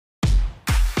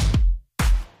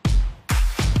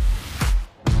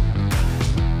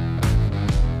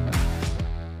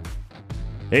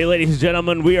Hey, ladies and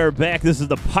gentlemen, we are back. This is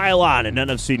the Pylon and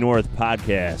NFC North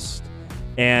podcast.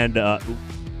 And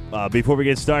before we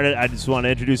get started, I just want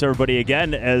to introduce everybody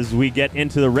again as we get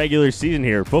into the regular season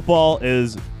here. Football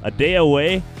is a day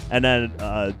away, and then,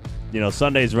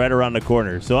 Sunday's right around the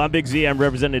corner. So I'm Big Z. I'm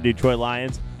representing the Detroit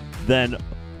Lions. Then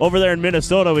over there in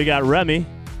Minnesota, we got Remy.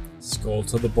 Skull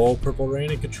to the bowl, Purple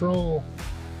Rain in control.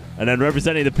 And then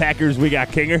representing the Packers, we got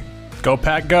Kinger. Go,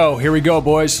 Pack, go. Here we go,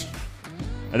 boys.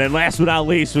 And then last but not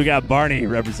least, we got Barney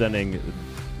representing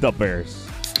the Bears.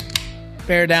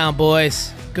 Bear down,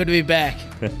 boys. Good to be back.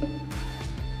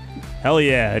 Hell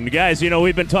yeah. And guys,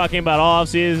 we've been talking about all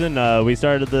offseason. We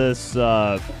started this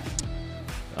right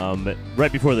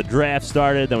before the draft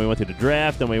started. Then we went through the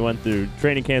draft. Then we went through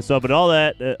training camp stuff. But all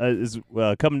that is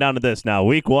coming down to this now.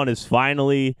 Week 1 is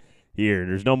finally here.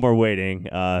 There's no more waiting.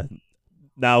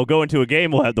 Now, going to a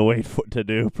game we'll have to wait to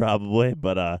do probably.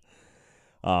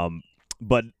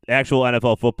 But actual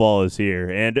NFL football is here.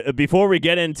 And before we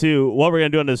get into what we're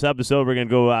going to do in this episode, we're going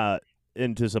to go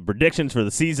into some predictions for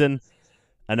the season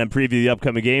and then preview the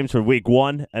upcoming games for week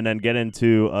 1 and then get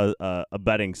into a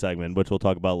betting segment, which we'll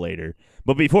talk about later.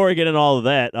 But before we get into all of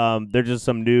that, there's just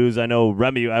some news. I know,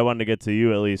 Remy, I wanted to get to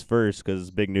you at least first because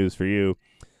it's big news for you.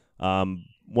 One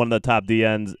of the top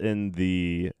DNs in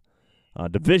the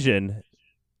division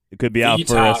could be out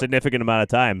for a significant amount of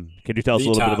time. Can you tell us a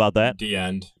little bit about that?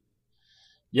 DN.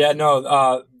 Yeah,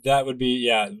 no, that would be,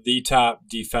 the top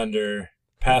defender,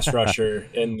 pass rusher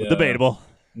in the debatable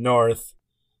North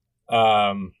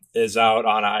is out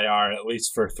on IR at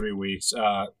least for 3 weeks.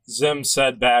 Zim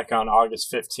said back on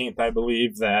August 15th, I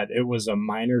believe, that it was a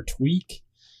minor tweak.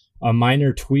 A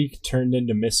minor tweak turned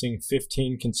into missing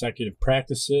 15 consecutive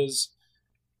practices.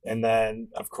 And then,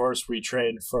 of course, we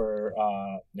traded for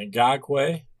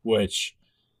Ngakoue, which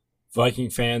Viking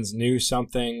fans knew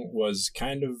something was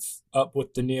kind of up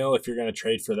with Daniil if you're going to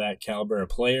trade for that caliber of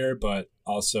player, but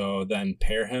also then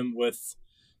pair him with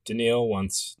Daniil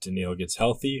once Daniil gets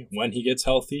healthy, when he gets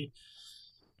healthy.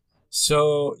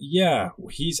 So, yeah,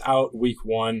 he's out week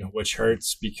 1, which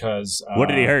hurts because... What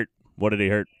did he hurt?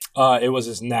 It was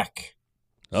his neck.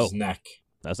 His neck.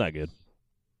 That's not good.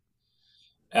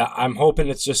 I'm hoping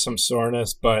it's just some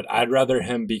soreness, but I'd rather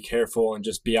him be careful and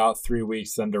just be out 3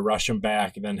 weeks than to rush him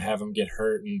back and then have him get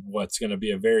hurt in what's going to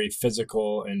be a very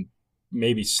physical and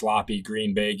maybe sloppy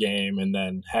Green Bay game and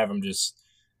then have him just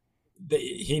 –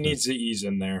 he needs to ease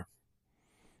in there.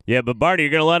 Yeah, but Barney,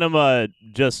 you're going to let him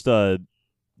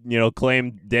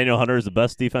claim Daniel Hunter is the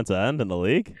best defensive end in the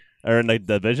league or in the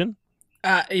division?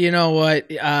 You know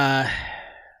what?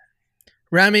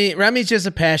 Remy's just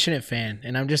a passionate fan,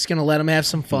 and I'm just going to let him have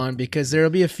some fun because there will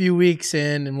be a few weeks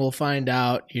in, and we'll find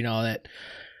out,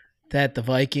 that the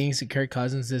Vikings and Kirk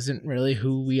Cousins isn't really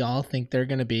who we all think they're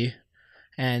going to be.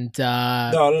 And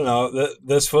no.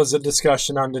 This was a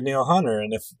discussion on Daniil Hunter,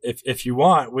 and if you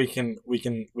want, we can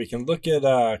look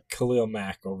at Khalil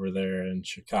Mack over there in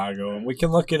Chicago, and we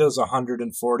can look at his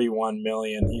 $141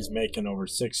 million he's making over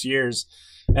 6 years.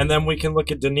 And then we can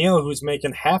look at Daniil, who's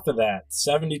making half of that,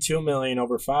 $72 million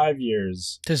over 5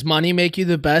 years. Does money make you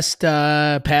the best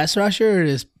pass rusher, or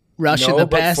does rushing the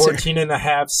passer?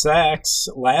 14.5 sacks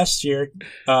last year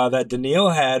that Daniil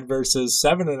had versus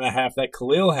 7.5 that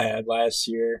Khalil had last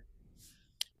year.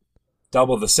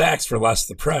 Double the sacks for less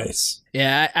the price.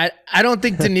 Yeah, I don't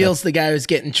think Daniil's the guy who's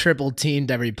getting triple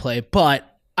teamed every play, but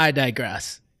I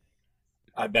digress.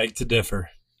 I beg to differ.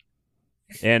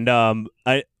 And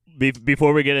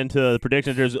before we get into the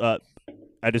predictions,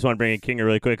 I just want to bring in Kinger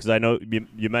really quick because I know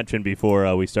you mentioned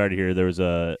before we started here there was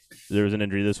an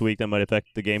injury this week that might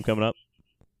affect the game coming up.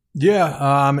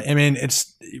 Yeah,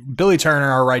 it's Billy Turner,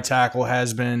 our right tackle,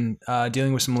 has been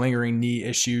dealing with some lingering knee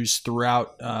issues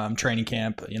throughout training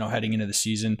camp. Heading into the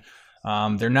season,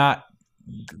 they're not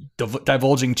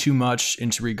divulging too much in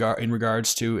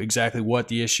regards to exactly what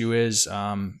the issue is.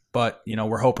 But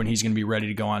we're hoping he's going to be ready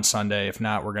to go on Sunday. If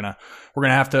not, we're gonna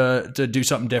have to do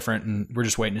something different, and we're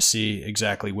just waiting to see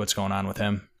exactly what's going on with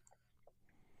him.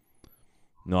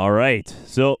 All right,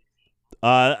 so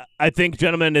I think,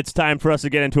 gentlemen, it's time for us to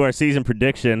get into our season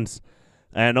predictions,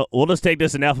 and we'll just take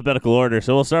this in alphabetical order.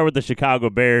 So we'll start with the Chicago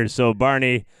Bears. So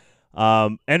Barney.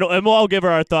 And we'll all give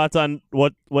our thoughts on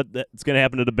what's going to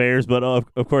happen to the Bears, but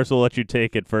of course we'll let you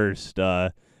take it first.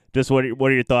 Just what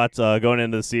are your thoughts going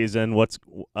into the season?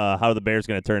 How the Bears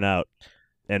going to turn out,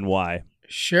 and why?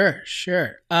 Sure.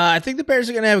 I think the Bears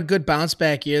are going to have a good bounce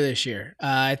back year this year.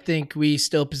 I think we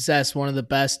still possess one of the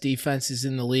best defenses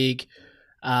in the league.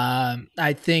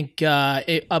 I think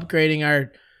upgrading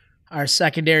our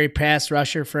secondary pass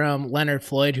rusher from Leonard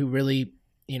Floyd, who really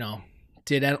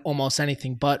did almost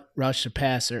anything but rush the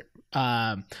passer,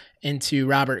 into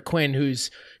Robert Quinn,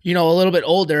 who's, a little bit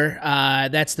older.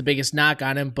 That's the biggest knock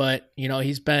on him, but,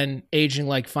 he's been aging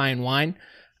like fine wine.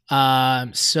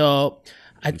 So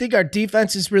I think our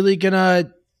defense is really going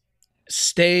to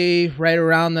stay right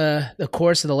around the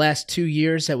course of the last 2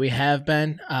 years that we have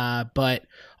been. But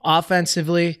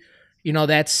offensively,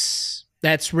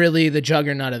 that's really the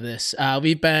juggernaut of this.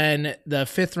 We've been the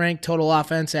 5th ranked total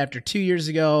offense after 2 years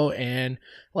ago. And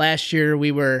last year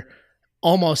we were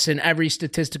almost in every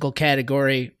statistical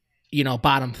category,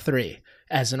 bottom 3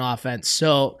 as an offense.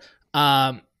 So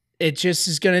it just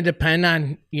is going to depend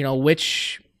on,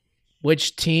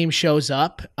 which team shows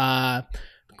up.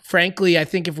 Frankly, I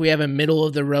think if we have a middle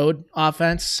of the road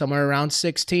offense, somewhere around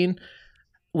 16,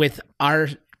 with our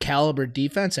caliber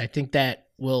defense, I think that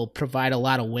will provide a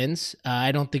lot of wins.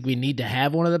 I don't think we need to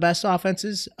have one of the best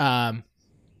offenses,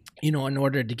 in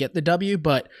order to get the W.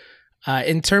 But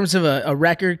in terms of a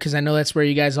record, because I know that's where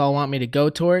you guys all want me to go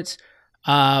towards,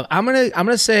 I'm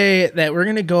gonna say that we're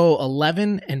gonna go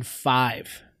 11-5.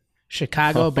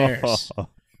 Chicago Bears.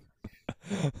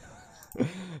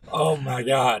 Oh my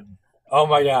God.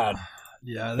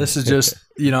 Yeah, this is just,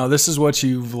 this is what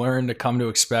you've learned to come to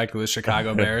expect with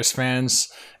Chicago Bears fans,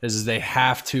 is they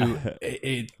have to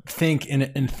think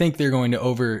they're going to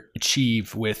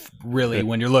overachieve with, really,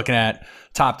 when you're looking at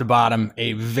top to bottom,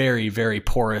 a very, very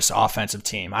porous offensive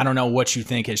team. I don't know what you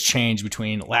think has changed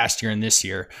between last year and this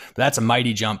year, but that's a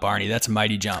mighty jump, Barney. That's a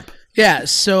mighty jump. Yeah,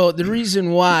 so the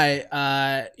reason why,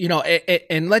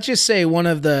 and let's just say one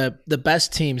of the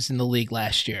best teams in the league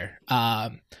last year,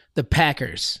 the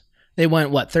Packers. They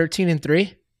went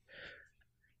 13-3?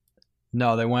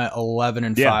 No, they went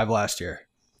 11-5 last year.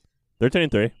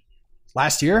 13-3.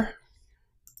 Last year?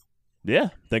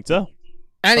 Yeah, think so.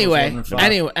 Anyway,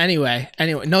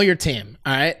 know your team.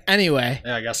 All right. Anyway.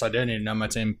 Yeah, I guess I did need to know my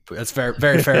team. That's fair,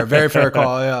 very fair, very fair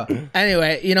call. Yeah.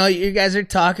 Anyway, you guys are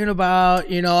talking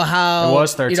about, how it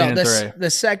was 13-3. The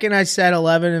second I said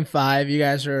 11-5, you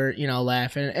guys were,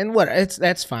 laughing, and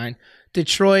that's fine.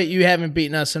 Detroit, you haven't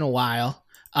beaten us in a while.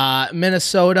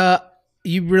 Minnesota,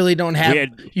 you really don't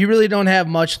have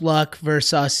much luck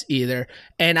versus us either.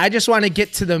 And I just want to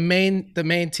get to the main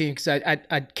team, because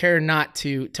I'd care not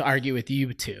to argue with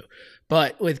you two.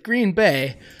 But with Green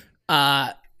Bay,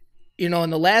 in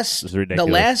the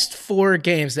last 4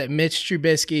 games that Mitch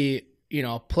Trubisky,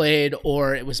 played,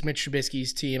 or it was Mitch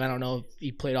Trubisky's team. I don't know if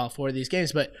he played all 4 of these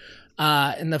games, but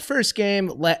in the first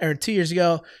game, or 2 years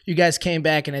ago, you guys came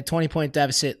back in a 20-point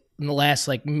deficit in the last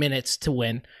minutes to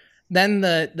win. Then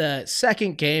the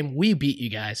second game, we beat you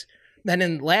guys. Then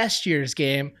in last year's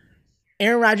game,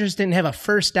 Aaron Rodgers didn't have a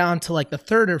first down till the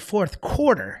 3rd or 4th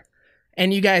quarter,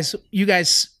 and you guys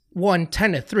won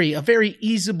 10-3, a very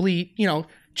easily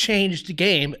changed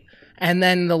game. And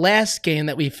then the last game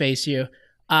that we faced you,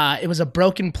 it was a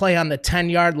broken play on the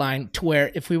 10-yard line, to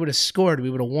where if we would have scored,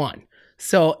 we would have won.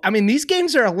 So, these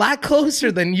games are a lot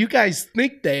closer than you guys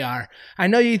think they are. I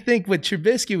know you think with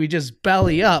Trubisky we just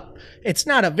belly up. It's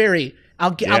not a very.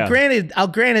 I'll grant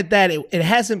it that it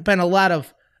hasn't been a lot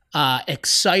of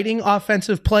exciting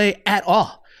offensive play at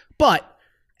all. But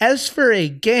as for a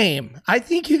game, I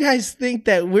think you guys think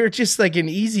that we're just an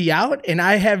easy out, and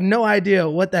I have no idea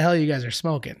what the hell you guys are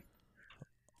smoking.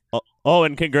 Oh,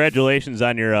 and congratulations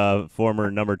on your former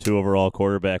number 2 overall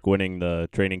quarterback winning the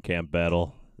training camp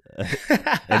battle.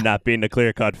 And not being the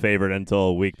clear-cut favorite until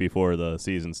a week before the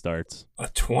season starts. A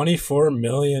 $24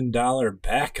 million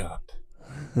backup.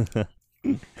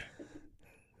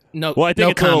 No. Well, I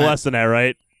think it's comment. a little less than that,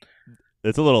 right?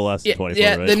 It's a little less than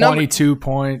 24, right? 22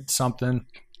 point something.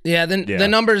 Yeah, the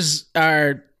numbers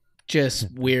are just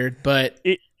weird, but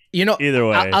either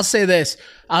way, I'll say this.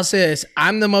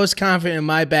 I'm the most confident in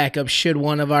my backup should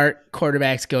one of our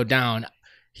quarterbacks go down.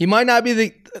 He might not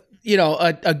be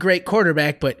a great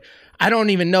quarterback, but I don't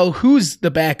even know who's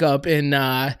the backup in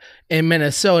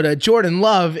Minnesota. Jordan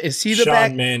Love, is he the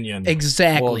Sean Mannion.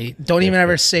 Exactly. Well, don't even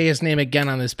ever say his name again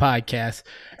on this podcast.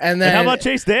 And then how about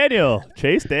Chase Daniel?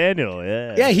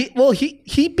 Yeah. Yeah,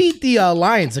 he beat the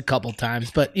Lions a couple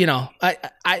times, but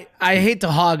I hate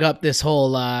to hog up this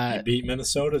whole He beat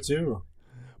Minnesota too.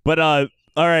 But all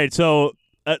right, so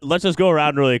let's just go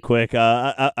around really quick.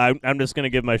 I'm just going to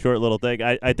give my short little thing.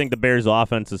 I think the Bears'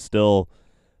 offense is still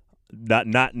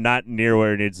not near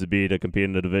where it needs to be to compete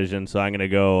in the division. So I'm going to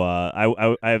go.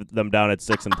 I have them down at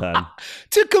 6-10.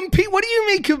 To compete? What do you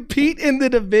mean compete in the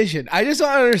division? I just don't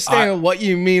understand what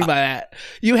you mean by that.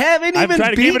 You haven't even. I'm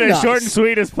trying to keep it us. as short and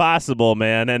sweet as possible,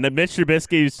 man. And Mitch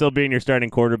Trubisky still being your starting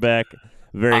quarterback,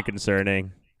 very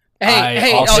concerning.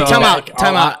 Hey! also- Time out.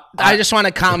 I- I just want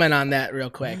to comment on that real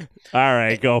quick. All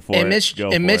right, go for it. Mitch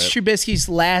Trubisky's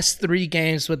last 3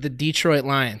 games with the Detroit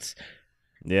Lions,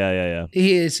 Yeah.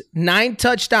 he is 9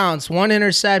 touchdowns, 1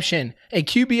 interception, a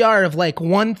QBR of like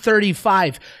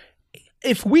 135.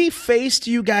 If we faced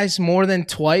you guys more than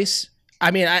twice,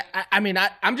 I'm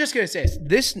just gonna say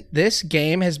this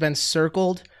game has been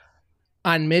circled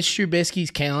on Mitch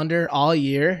Trubisky's calendar all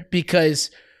year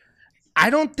because I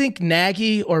don't think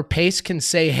Nagy or Pace can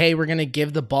say, hey, we're going to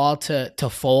give the ball to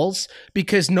Foles,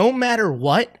 because no matter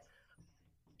what,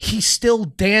 he still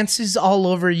dances all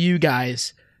over you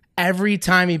guys every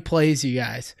time he plays you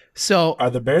guys. So Are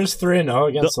the Bears 3-0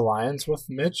 against the Lions with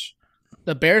Mitch?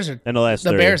 the Bears are in the last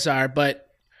 3. Bears are, but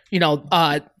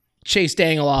Chase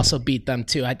Daniel also beat them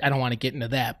too. I don't want to get into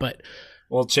that, but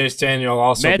Well, Chase Daniel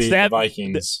also Matt beat the Staff-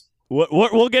 Vikings.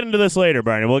 We'll get into this later,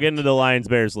 Barney. We'll get into the Lions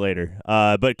Bears later.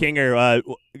 But Kinger,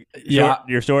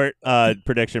 your short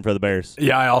prediction for the Bears.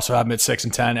 Yeah, I also have them at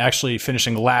 6-10, actually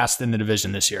finishing last in the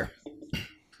division this year.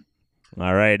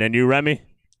 All right, and you, Remy?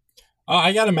 Oh,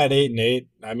 I got them at 8-8.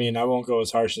 I mean, I won't go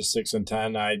as harsh as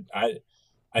 6-10.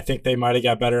 I think they might have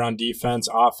got better on defense.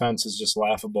 Offense is just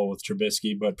laughable with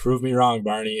Trubisky, but prove me wrong,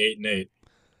 Barney.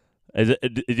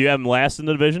 8-8. Did you have them last in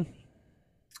the division?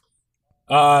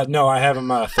 No, I have them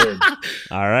third.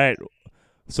 All right.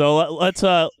 So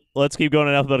let's keep going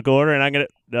in alphabetical order, and I'm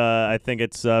gonna. I think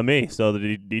it's me. So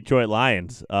the Detroit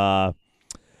Lions. The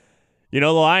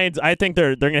Lions. I think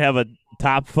they're gonna have a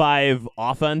top 5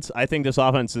 offense. I think this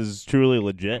offense is truly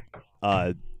legit.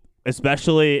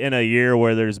 Especially in a year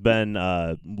where there's been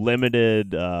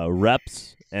limited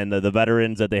reps, and the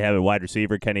veterans that they have at wide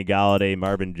receiver, Kenny Galladay,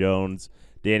 Marvin Jones,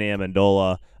 Danny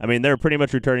Amendola. I mean, they're pretty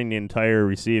much returning the entire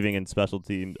receiving and special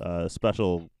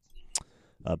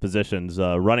positions.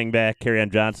 Running back,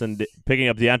 Kerryon Johnson, picking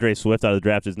up DeAndre Swift out of the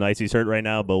draft is nice. He's hurt right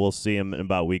now, but we'll see him in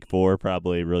about week 4,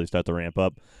 probably really start to ramp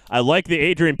up. I like the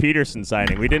Adrian Peterson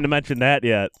signing. We didn't mention that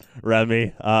yet,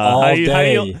 Remy. How do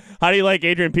you like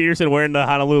Adrian Peterson wearing the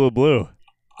Honolulu blue?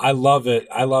 I love it.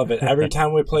 Every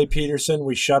time we play Peterson,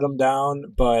 we shut him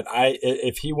down. But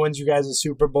if he wins you guys a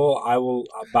Super Bowl, I will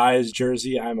buy his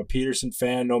jersey. I'm a Peterson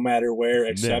fan no matter where,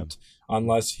 except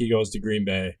unless he goes to Green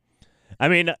Bay. I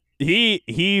mean,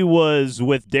 he was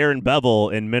with Darren Bevel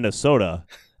in Minnesota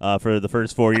for the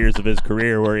first 4 years of his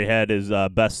career, where he had his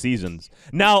best seasons.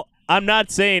 Now, I'm not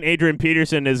saying Adrian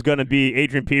Peterson is going to be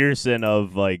Adrian Peterson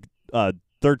of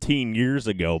 13 years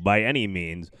ago by any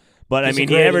means. But He's I mean,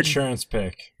 a great insurance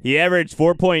pick. He averaged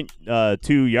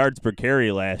 4.2 yards per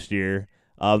carry last year.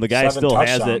 The guy 7 still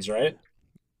has it, right?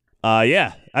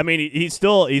 Yeah. I mean, he's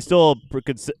still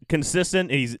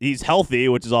consistent. He's healthy,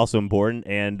 which is also important,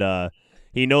 and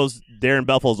he knows Darren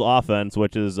Bevel's offense,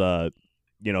 which is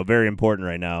very important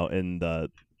right now in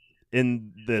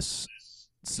these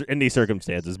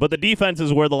circumstances. But the defense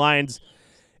is where the Lions.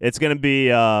 It's going to be.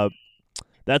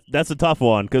 That's a tough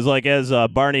one because, as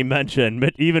Barney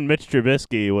mentioned, even Mitch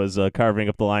Trubisky was carving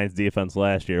up the Lions' defense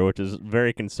last year, which is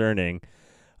very concerning.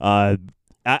 I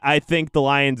think the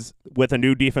Lions, with a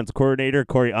new defense coordinator,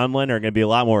 Corey Unlin, are going to be a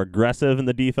lot more aggressive in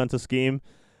the defensive scheme,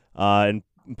 and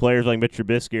players like Mitch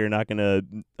Trubisky are not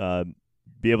going to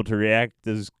be able to react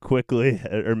as quickly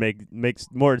or make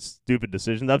more stupid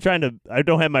decisions. I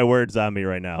don't have my words on me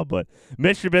right now, but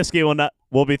Mitch Trubisky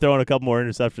will be throwing a couple more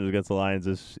interceptions against the Lions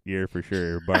this year for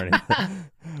sure, Barney.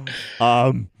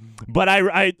 But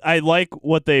I like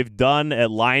what they've done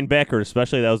at linebacker,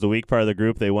 especially that was the weak part of the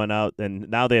group. They went out and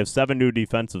now they have 7 new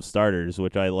defensive starters,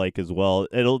 which I like as well.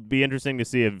 It'll be interesting to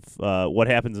see if what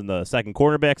happens in the second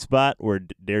cornerback spot where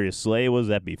Darius Slay was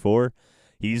at before.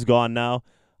 He's gone now.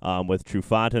 With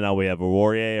Trufant, now we have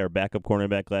Awarrior, our backup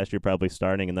cornerback last year, probably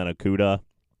starting, and then Okudah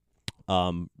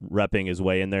repping his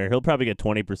way in there. He'll probably get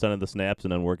 20% of the snaps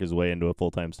and then work his way into a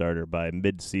full-time starter by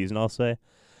mid-season, I'll say.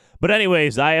 But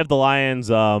anyways, I have the Lions.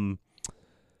 I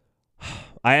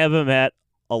have them at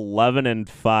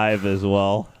 11-5 as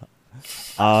well.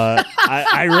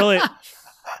 I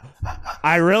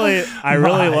really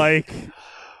like.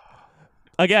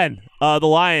 Again, the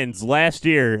Lions last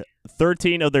year.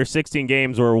 13 of their 16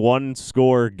 games were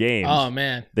 1-score games. Oh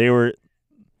man, they were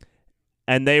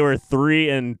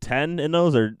 3-10 in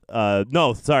those, or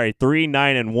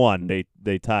 3-9-1.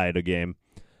 They tied a game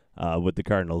with the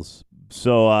Cardinals.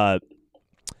 So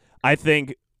I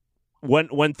think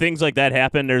when things like that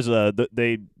happen, there's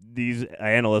these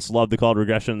analysts love to call it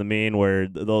regression to the mean, where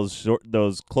those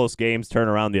close games turn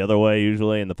around the other way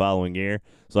usually in the following year.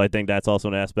 So I think that's also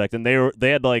an aspect. And they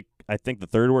had I think the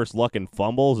third worst luck in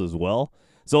fumbles as well.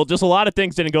 So just a lot of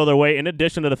things didn't go their way, in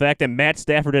addition to the fact that Matt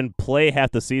Stafford didn't play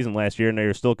half the season last year, and they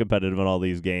were still competitive in all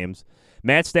these games.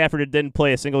 Matt Stafford didn't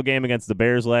play a single game against the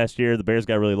Bears last year. The Bears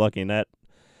got really lucky in that.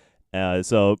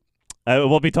 So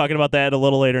we'll be talking about that a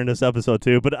little later in this episode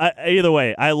too. But either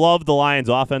way, I love the Lions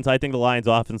offense. I think the Lions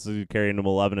offense is carrying them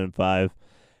 11-5.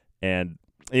 And,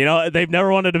 they've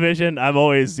never won a division. I'm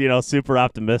always, super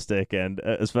optimistic, and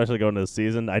especially going into the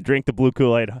season. I drink the blue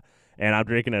Kool-Aid, and I'm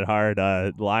drinking it hard.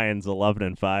 Lions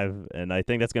 11-5, and I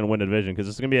think that's going to win the division because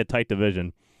it's going to be a tight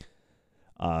division.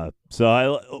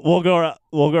 So we'll go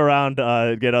around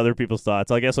get other people's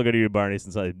thoughts. I guess I'll go to you, Barney,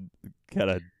 since I kind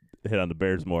of hit on the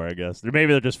Bears more. I guess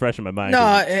maybe they're just fresh in my mind.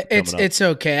 No, it's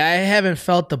okay. I haven't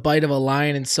felt the bite of a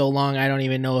lion in so long. I don't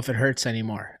even know if it hurts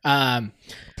anymore.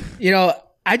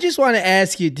 I just want to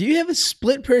ask you: do you have a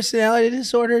split personality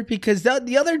disorder? Because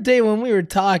the other day when we were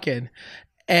talking,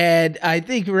 and I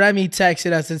think Remy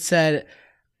texted us and said,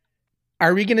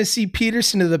 "Are we going to see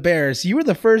Peterson to the Bears?" You were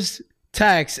the first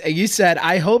text, and you said,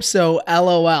 "I hope so,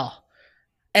 LOL."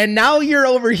 And now you're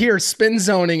over here spin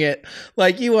zoning it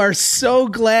like you are so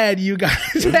glad you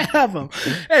guys have him.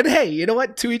 And hey, you know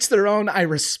what? To each their own. I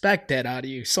respect that out of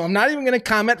you. So I'm not even going to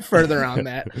comment further on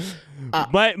that.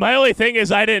 My only thing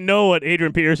is I didn't know what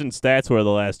Adrian Peterson's stats were the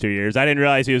last 2 years. I didn't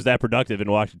realize he was that productive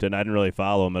in Washington. I didn't really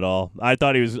follow him at all. I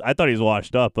thought he was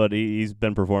washed up, but he's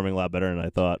been performing a lot better than I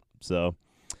thought. So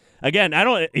again,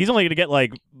 he's only going to get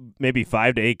like maybe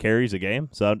 5 to 8 carries a game.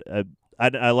 So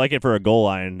I like it for a goal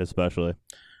line especially.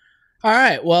 All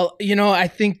right. Well, I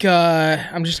think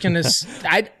I'm just gonna.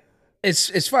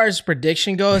 As far as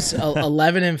prediction goes,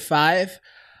 11-5.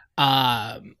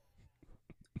 I'm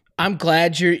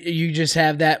glad you just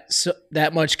have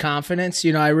that much confidence.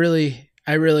 I really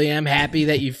am happy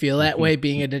that you feel that way,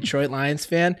 being a Detroit Lions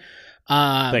fan.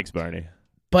 Thanks, Barney.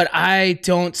 But I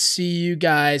don't see you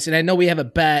guys, and I know we have a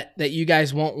bet that you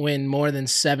guys won't win more than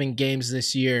 7 games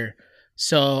this year.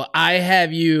 So I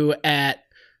have you at.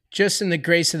 Just in the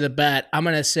grace of the bet, I'm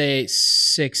gonna say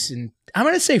 5-11.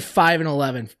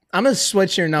 I'm gonna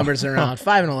switch your numbers around.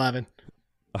 5-11.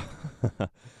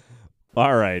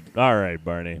 All right,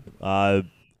 Barney.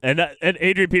 And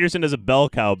Adrian Peterson is a bell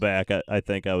cow back. I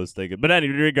think I was thinking, but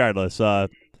anyway, regardless,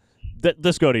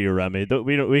 let's go to you, Remy.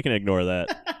 We can ignore that.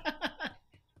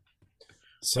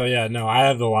 So yeah, no, I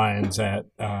have the Lions at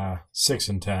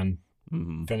 6-10,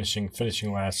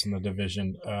 finishing last in the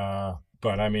division.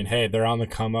 But, I mean, hey, they're on the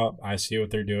come up. I see what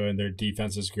they're doing. Their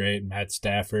defense is great. Matt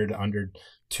Stafford under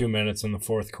 2 minutes in the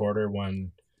fourth quarter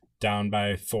when down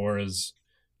by 4 is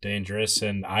dangerous.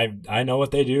 And I know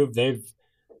what they do. They've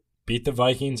beat the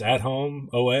Vikings at home,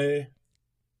 away.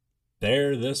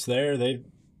 There.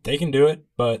 They can do it.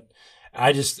 But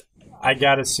I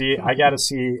gotta see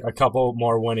a couple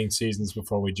more winning seasons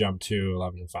before we jump to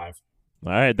 11-5. All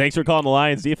right. Thanks for calling the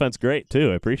Lions defense great,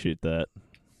 too. I appreciate that.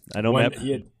 I know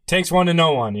takes one to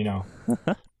know one, All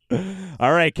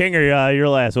right, Kinger, you're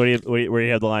last. Where do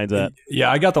you have the Lions at?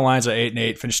 Yeah, I got the Lions at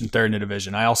 8-8, finishing third in the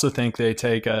division. I also think they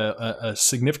take a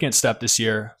significant step this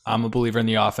year. I'm a believer in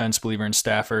the offense, believer in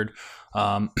Stafford.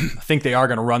 I think they are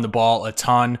going to run the ball a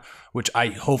ton, which I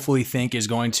hopefully think is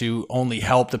going to only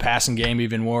help the passing game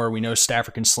even more. We know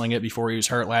Stafford can sling it before he was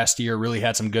hurt last year, really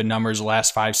had some good numbers the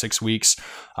last 5-6 weeks.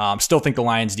 Still think the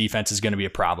Lions defense is going to be a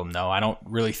problem, though. I don't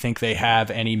really think they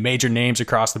have any major names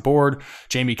across the board.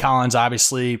 Jamie Collins,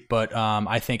 obviously, but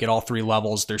I think at all 3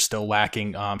 levels, they're still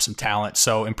lacking some talent.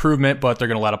 So improvement, but they're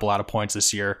going to let up a lot of points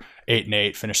this year.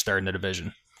 8-8, finish third in the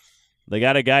division. They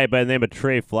got a guy by the name of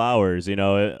Trey Flowers,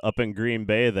 up in Green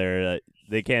Bay there.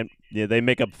 They can't. Yeah, they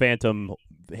make up phantom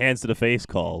hands to the face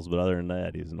calls, but other than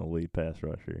that, he's an elite pass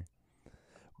rusher.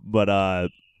 But all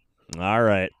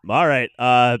right.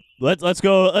 Let's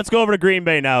go over to Green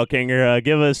Bay now, Kinger.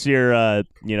 Give us your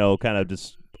kind of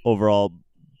just overall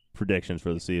predictions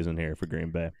for the season here for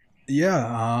Green Bay. Yeah,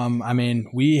 I mean,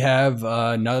 we have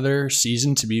another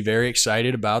season to be very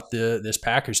excited about this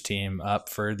Packers team up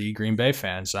for the Green Bay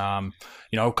fans.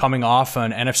 Coming off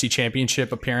an NFC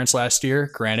Championship appearance last year,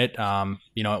 granted,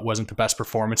 it wasn't the best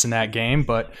performance in that game,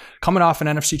 but coming off an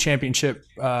NFC Championship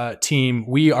team,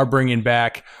 we are bringing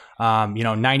back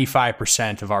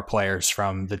 95% of our players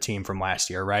from the team from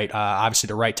last year, right? Obviously,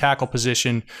 the right tackle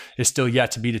position is still yet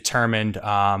to be determined,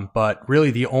 but really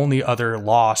the only other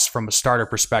loss from a starter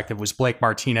perspective was Blake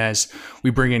Martinez. We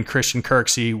bring in Christian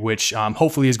Kirksey, which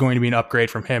hopefully is going to be an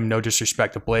upgrade from him. No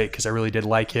disrespect to Blake, because I really did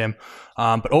like him.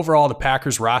 But overall, the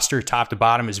Packers roster, top to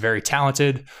bottom, is very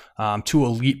talented. 2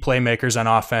 elite playmakers on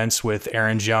offense with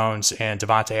Aaron Jones and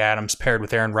Devontae Adams paired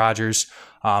with Aaron Rodgers.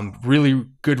 Really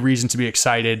good reason to be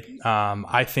excited.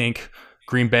 I think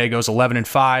Green Bay goes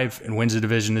 11-5 and wins the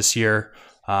division this year.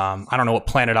 I don't know what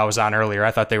planet I was on earlier.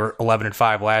 I thought they were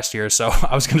 11-5 last year, so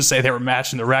I was going to say they were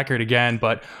matching the record again.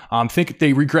 But I think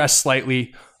they regressed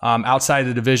slightly outside of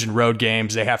the division road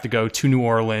games. They have to go to New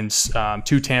Orleans,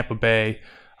 to Tampa Bay,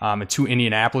 and to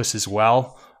Indianapolis as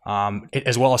well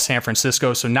as San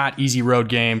Francisco. So not easy road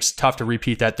games. Tough to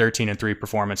repeat that 13-3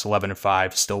 performance.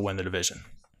 11-5, still win the division.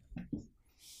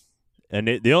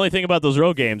 And the only thing about those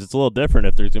road games, it's a little different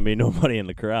if there's going to be nobody in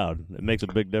the crowd. It makes a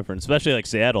big difference, especially like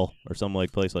Seattle or some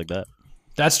place like that.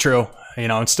 That's true.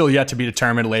 It's still yet to be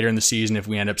determined later in the season if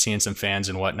we end up seeing some fans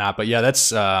and whatnot. But yeah,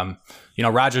 that's,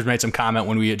 Rodgers made some comment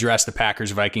when we addressed the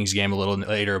Packers-Vikings game a little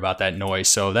later about that noise.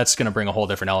 So that's going to bring a whole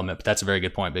different element. But that's a very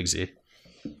good point, Big Z.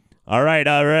 All right,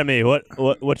 Remy,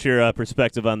 what's your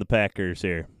perspective on the Packers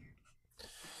here?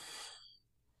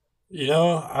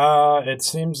 It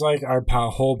seems like our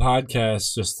whole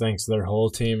podcast just thinks their whole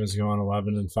team is going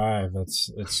 11-5.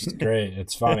 It's great.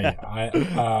 It's funny.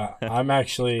 I'm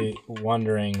actually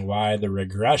wondering why the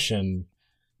regression.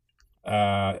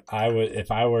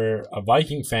 If I were a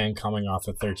Viking fan coming off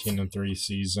a 13-3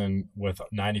 season with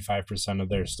 95% of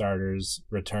their starters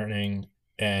returning,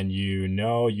 and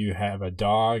you have a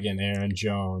dog in Aaron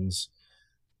Jones,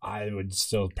 I would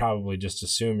still probably just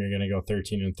assume you're going to go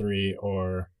 13-3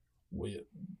 or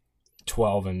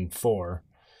 12-4,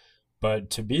 but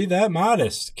to be that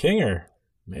modest, Kinger,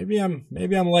 maybe I'm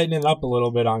lightening up a little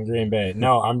bit on Green Bay.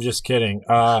 No, I'm just kidding.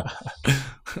 I'd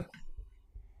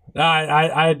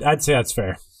say that's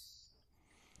fair.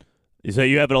 So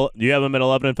you have them at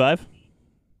 11-5?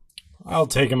 I'll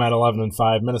take them at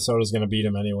 11-5. Minnesota's going to beat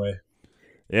them anyway.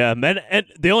 Yeah, man. And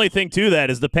the only thing to that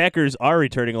is the Packers are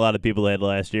returning a lot of people they had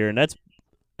last year, and that's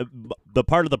the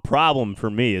part of the problem for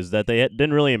me is that they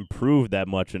didn't really improve that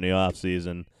much in the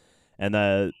offseason. And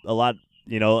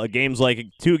games like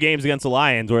 2 games against the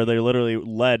Lions where they literally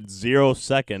led 0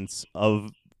 seconds of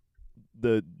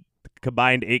the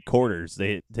combined 8 quarters.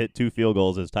 They hit 2 field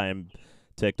goals as time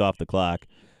ticked off the clock.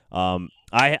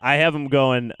 I have them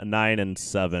going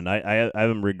 9-7. I have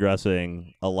them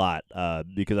regressing a lot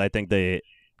because I think they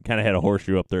kind of had a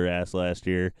horseshoe up their ass last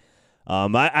year.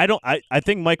 I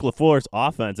think Mike LaFleur's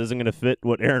offense isn't going to fit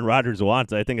what Aaron Rodgers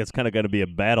wants. I think it's kind of going to be a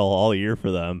battle all year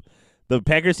for them. The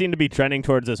Packers seem to be trending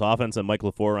towards this offense that Mike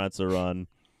LaFleur wants to run,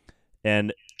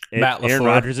 and Aaron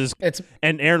Rodgers is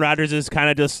kind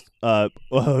of just. Am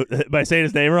I saying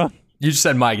his name wrong? You just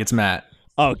said Mike. It's Matt.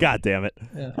 Oh, God damn it!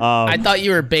 Yeah. I thought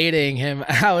you were baiting him.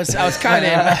 I was kind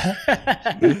of.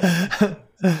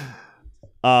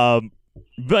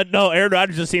 But no, Aaron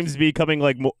Rodgers just seems to be coming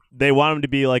like they want him to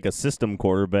be like a system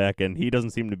quarterback, and he doesn't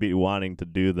seem to be wanting to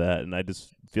do that. And I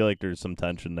just feel like there's some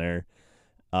tension there.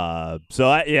 I have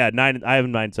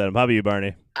 9-7. How about you,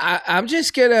 Barney? I'm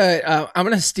just gonna I'm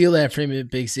gonna steal that from you,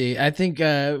 Big Z. I think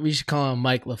we should call him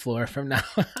Mike LaFleur from now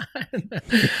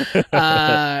on.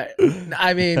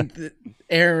 I mean,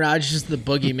 Aaron Rodgers is the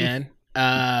boogeyman.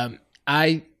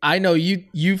 I know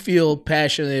you feel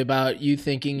passionately about you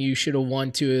thinking you should have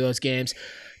won 2 of those games.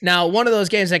 Now, one of those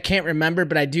games I can't remember,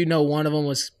 but I do know one of them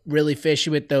was really fishy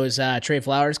with those Trey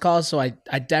Flowers calls. So I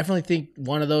definitely think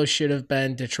one of those should have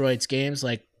been Detroit's games,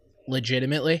 like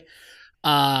legitimately.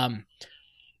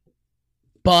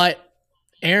 But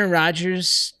Aaron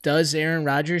Rodgers does Aaron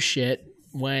Rodgers shit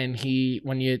when he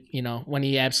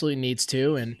absolutely needs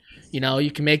to, and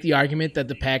you can make the argument that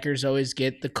the Packers always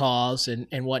get the calls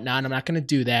and whatnot. I'm not going to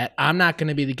do that. I'm not going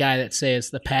to be the guy that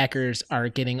says the Packers are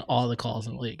getting all the calls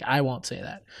in the league. I won't say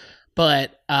that.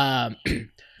 But I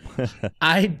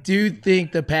do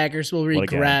think the Packers will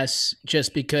regress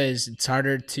just because it's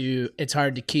hard to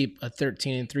keep a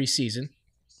 13-3 season.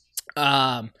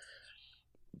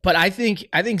 But I think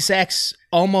Zach's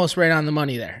almost right on the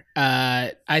money there.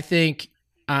 I think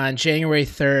on January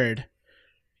 3rd,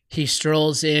 he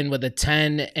strolls in with a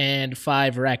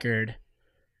 10-5 record,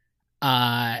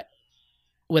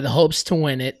 with hopes to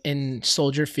win it in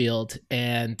Soldier Field,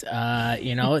 and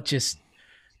it just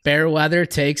bear weather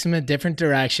takes him a different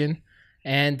direction,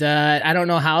 and I don't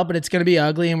know how, but it's going to be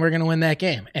ugly, and we're going to win that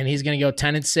game, and he's going to go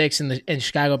 10-6, and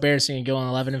Chicago Bears are going to go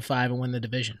on 11-5 and win the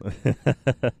division.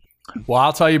 Well,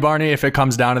 I'll tell you, Barney, if it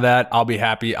comes down to that, I'll be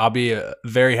happy. I'll be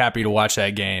very happy to watch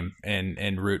that game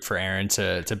and root for Aaron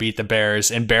to beat the Bears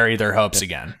and bury their hopes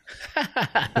again.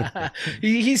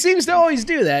 He seems to always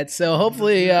do that, so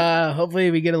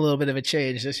hopefully we get a little bit of a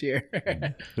change this year.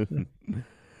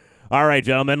 All right,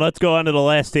 gentlemen, let's go on to the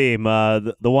last team,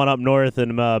 the one up north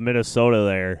in Minnesota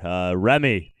there.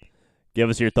 Remy, give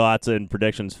us your thoughts and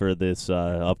predictions for this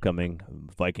upcoming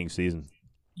Viking season.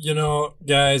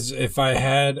 Guys, if I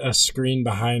had a screen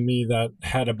behind me that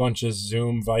had a bunch of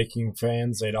Zoom Viking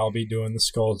fans, they'd all be doing the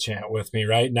skull chant with me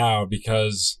right now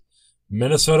because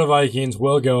Minnesota Vikings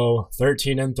will go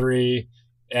 13-3.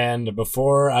 And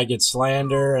before I get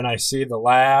slander and I see the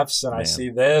laughs and I see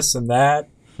this and that,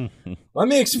 let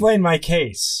me explain my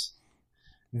case.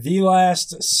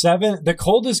 The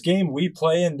coldest game we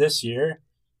play in this year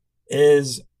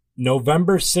is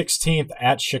November 16th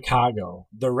at Chicago.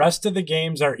 The rest of the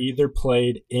games are either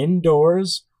played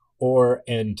indoors or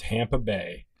in Tampa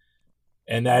Bay.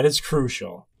 And that is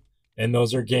crucial. And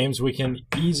those are games we can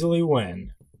easily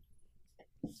win.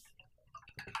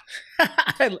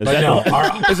 Is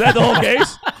that the whole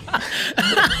case?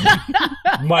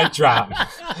 Mic drop.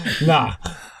 Nah.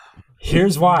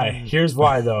 Here's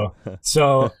why though.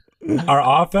 So with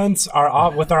our offense,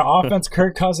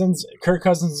 Kirk Cousins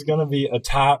is going to be a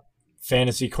top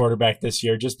fantasy quarterback this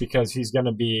year just because he's going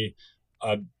to be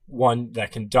one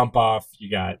that can dump off.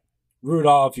 You got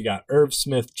Rudolph, you got Irv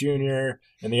Smith Jr.,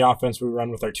 and the offense we run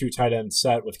with our 2 tight end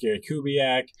set with Gary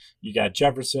Kubiak. You got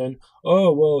Jefferson.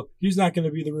 Oh, well, he's not going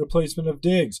to be the replacement of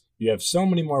Diggs. You have so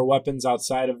many more weapons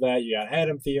outside of that. You got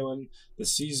Adam Thielen, the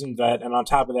seasoned vet, and on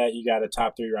top of that, you got a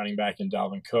top 3 running back in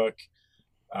Dalvin Cook.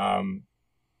 And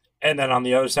then on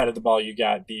the other side of the ball, you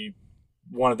got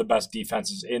one of the best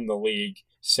defenses in the league,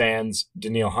 sans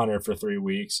Danielle Hunter for 3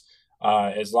 weeks.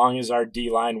 As long as our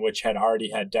D-line, which had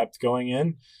already had depth going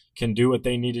in, can do what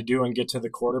they need to do and get to the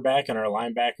quarterback, and our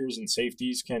linebackers and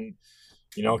safeties can,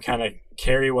 kind of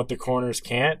carry what the corners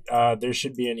can't, there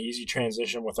should be an easy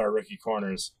transition with our rookie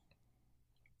corners.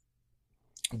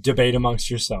 Debate amongst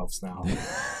yourselves now.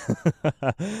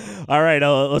 All right,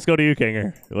 let's go to you,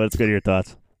 Kinger. Let's get your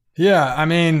thoughts. Yeah, I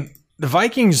mean, the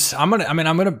Vikings, I'm not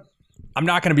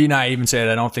going to be naive and say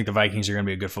that I don't think the Vikings are going to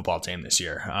be a good football team this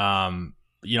year.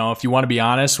 If you want to be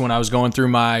honest, when I was going through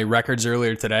my records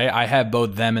earlier today, I have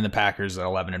both them and the Packers at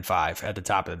 11-5 at the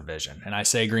top of the division. And I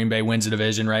say Green Bay wins the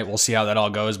division, right? We'll see how that all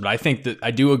goes. But I think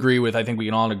I think we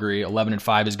can all agree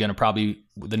 11-5 is going to probably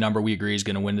the number we agree is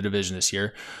going to win the division this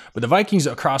year. But the Vikings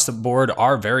across the board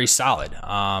are very solid.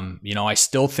 I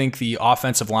still think the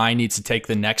offensive line needs to take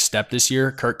the next step this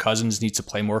year. Kirk Cousins needs to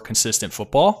play more consistent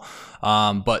football.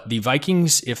 But the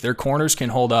Vikings, if their corners can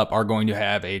hold up, are going to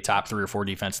have a top 3 or 4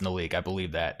 defense in the league. I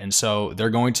believe that. And so they're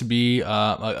going to be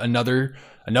another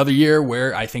year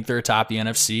where I think they're atop the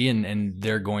NFC and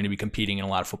they're going to be competing in a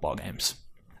lot of football games.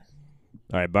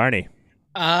 All right, Barney.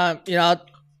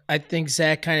 I think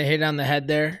Zach kind of hit it on the head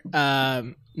there.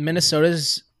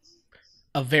 Minnesota's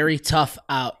a very tough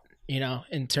out,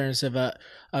 in terms of a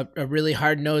really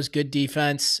hard-nosed, good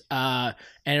defense and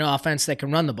an offense that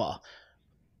can run the ball.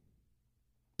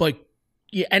 But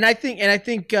yeah, and I think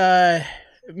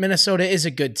Minnesota is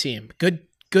a good team.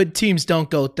 Good teams don't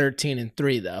go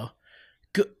 13-3 though.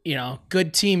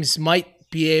 Good teams might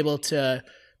be able to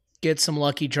get some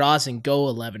lucky draws and go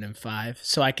 11-5.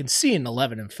 So I can see an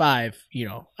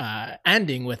 11-5,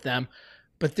 ending with them,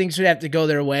 but things would have to go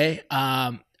their way.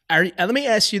 Let me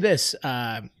ask you this: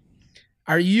 are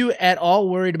you at all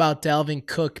worried about Dalvin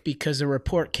Cook because a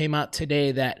report came out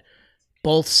today that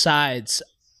both sides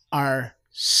are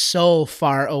so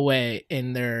far away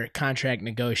in their contract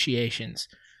negotiations?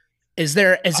 Is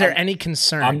there any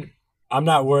concern? I'm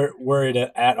not worried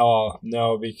at all,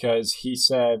 no, because he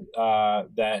said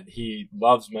that he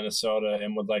loves Minnesota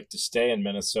and would like to stay in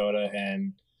Minnesota,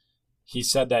 and he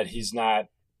said that he's not,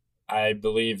 I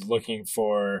believe, looking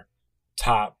for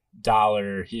top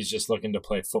dollar. He's just looking to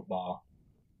play football.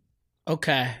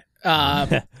 Okay.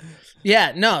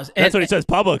 Yeah, no. That's what he says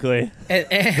publicly.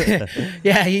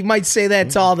 Yeah, he might say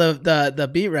that to all the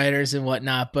beat writers and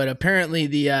whatnot, but apparently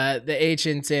the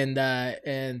agents and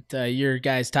your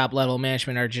guys' top level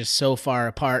management are just so far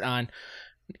apart on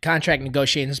contract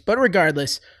negotiations. But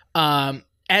regardless,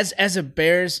 as a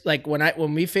Bears, like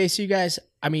when we face you guys,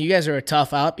 I mean, you guys are a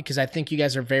tough out because I think you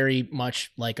guys are very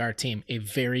much like our team, a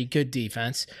very good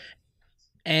defense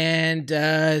and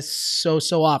so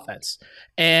offense.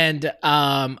 And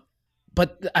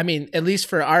but I mean, at least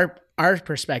for our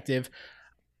perspective,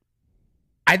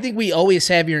 I think we always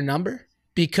have your number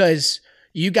because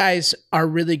you guys are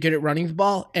really good at running the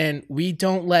ball and we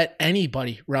don't let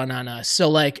anybody run on us. So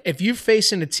like if you're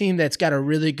facing a team that's got a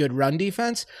really good run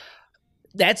defense,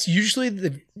 that's usually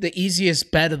the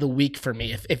easiest bet of the week for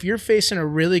me. If you're facing a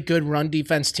really good run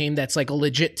defense team that's like a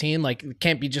legit team, like it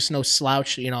can't be just no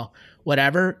slouch,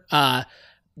 whatever,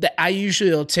 that I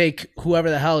usually will take whoever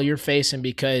the hell you're facing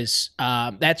because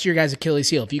that's your guys' Achilles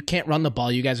heel. If you can't run the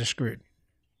ball, you guys are screwed.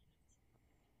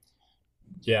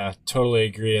 Yeah, totally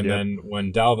agree. And Yep. then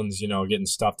when Dalvin's, getting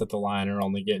stuffed at the line or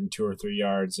only getting 2 or 3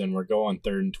 yards, and we're going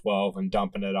 3rd and 12 and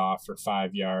dumping it off for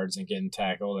 5 yards and getting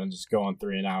tackled and just going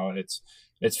 3 and out,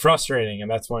 it's frustrating.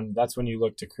 And that's when you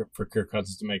look for Kirk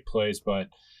Cousins to make plays. But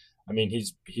I mean,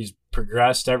 he's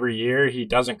progressed every year. He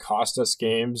doesn't cost us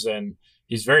games, and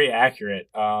he's very accurate.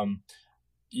 I'm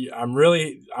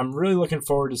really looking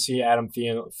forward to see Adam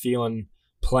Thielen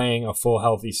playing a full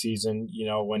healthy season. You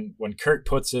know, when Kirk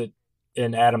puts it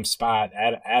in Adam's spot,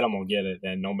 Adam will get it.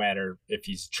 And no matter if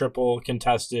he's triple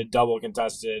contested, double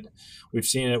contested, we've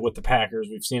seen it with the Packers,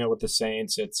 we've seen it with the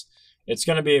Saints. It's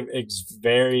going to be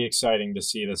very exciting to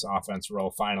see this offense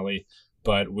roll finally,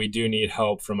 but we do need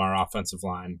help from our offensive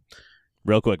line.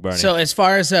 Real quick, Barney. So as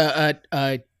far as a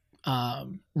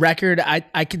record,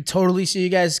 I can totally see you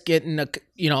guys getting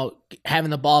having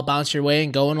the ball bounce your way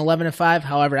and going 11-5.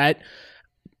 However,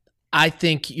 I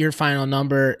think your final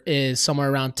number is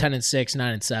somewhere around 10-6,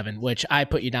 9-7, which I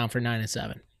put you down for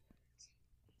 9-7.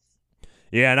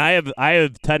 Yeah, and I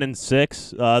have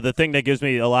 10-6. The thing that gives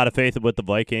me a lot of faith with the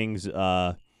Vikings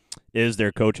is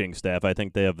their coaching staff. I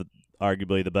think they have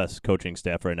arguably the best coaching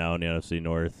staff right now in the NFC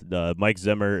North. Mike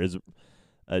Zimmer is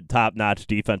a top-notch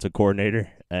defensive coordinator,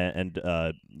 and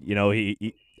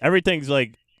he everything's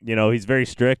like, he's very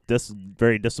strict,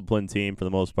 very disciplined team for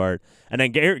the most part. And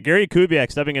then Gary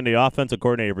Kubiak stepping into the offensive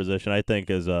coordinator position, I think,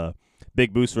 is a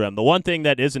big boost for them. The one thing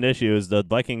that is an issue is the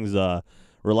Vikings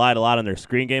relied a lot on their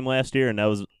screen game last year, and that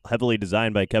was heavily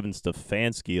designed by Kevin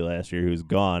Stefanski last year, who's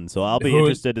gone. So I'll be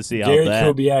interested to see how Gary that.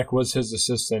 Kubiak was his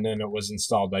assistant, and it was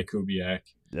installed by Kubiak.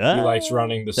 He likes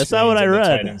running the that's not what I read.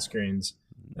 The tight end screens.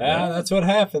 Yeah, that's what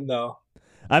happened, though.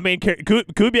 I mean,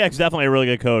 Kubiak's definitely a really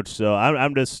good coach, so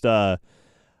I'm just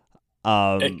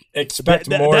expect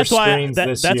more screens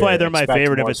this year. That's why they're my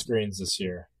favorite. If it's screens this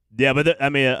year. Yeah, but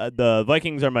the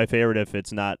Vikings are my favorite if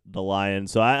it's not the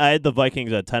Lions. So I had the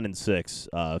Vikings at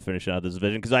 10-6 finishing out this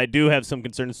division because I do have some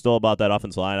concerns still about that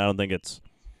offensive line. I don't think it's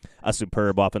a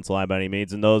superb offensive line by any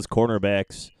means, and those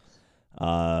cornerbacks,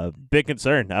 big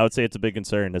concern. I would say it's a big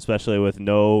concern, especially with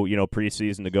no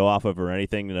preseason to go off of or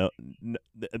anything.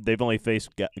 They've only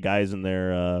faced guys in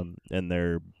their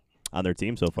on their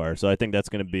team so far, so I think that's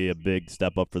going to be a big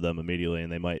step up for them immediately, and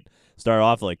they might start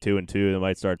off like 2-2. They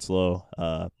might start slow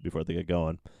before they get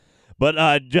going.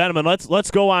 But gentlemen,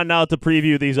 let's go on now to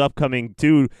preview these upcoming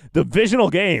 2 divisional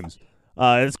games.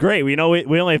 It's great. We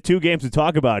only have 2 games to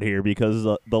talk about here because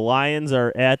the Lions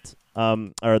are at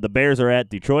or the Bears are at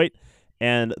Detroit,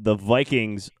 and the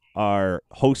Vikings are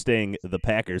hosting the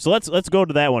Packers. So let's go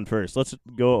to that one first. Let's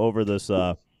go over this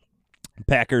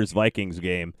Packers-Vikings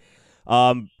game.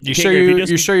 You sure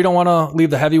you don't want to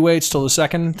leave the heavyweights to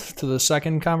the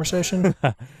second conversation?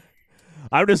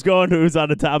 I'm just going to who's on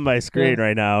the top of my screen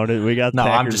right now. We got the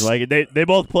Packers. They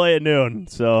both play at noon,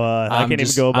 so I can't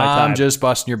even go by time. I'm just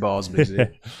busting your balls, busy.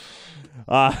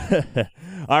 All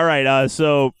right.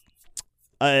 So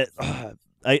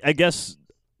I guess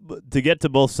to get to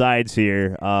both sides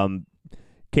here,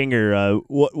 Kinger,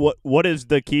 what is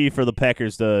the key for the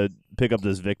Packers to pick up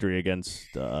this victory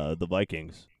against the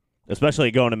Vikings? Especially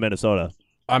going to Minnesota.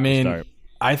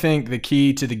 I think the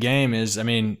key to the game is,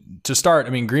 to start,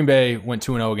 Green Bay went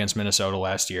 2-0 against Minnesota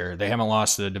last year. They haven't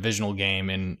lost a divisional game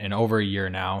in over a year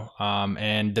now.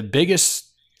 And the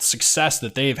biggest success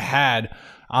that they've had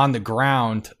on the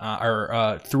ground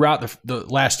throughout the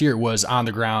last year was on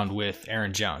the ground with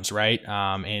Aaron Jones, right?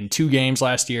 In 2 games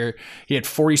last year, he had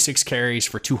 46 carries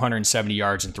for 270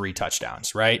 yards and 3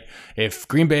 touchdowns, right? If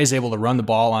Green Bay is able to run the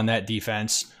ball on that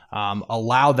defense,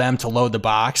 allow them to load the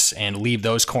box and leave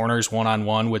those corners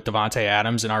one-on-one with Devontae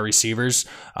Adams and our receivers.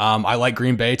 I like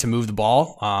Green Bay to move the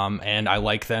ball, and I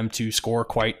like them to score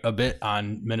quite a bit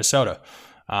on Minnesota.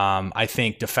 I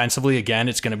think defensively, again,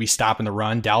 it's going to be stopping the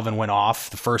run. Dalvin went off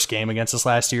the first game against us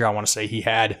last year. I want to say he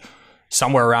had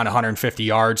somewhere around 150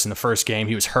 yards in the first game.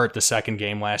 He was hurt the second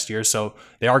game last year. So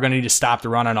they are going to need to stop the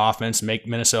run on offense, make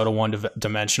Minnesota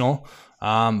one-dimensional.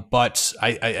 But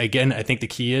I think the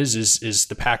key is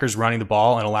the Packers running the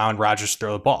ball and allowing Rodgers to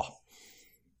throw the ball.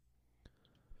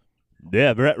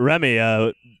 Yeah, Remy,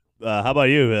 how about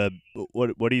you?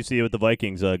 What do you see with the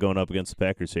Vikings going up against the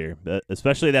Packers here?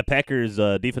 Especially that Packers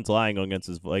defensive line going against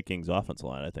this Vikings offensive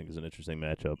line, I think is an interesting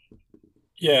matchup.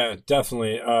 Yeah,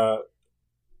 definitely.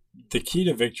 The key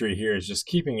to victory here is just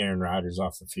keeping Aaron Rodgers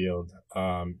off the field.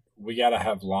 We got to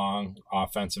have long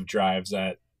offensive drives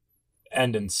that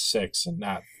end in 6 and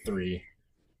not 3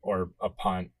 or a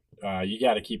punt. You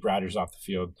got to keep Rodgers off the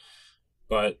field.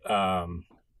 But,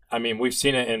 we've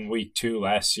seen it in week 2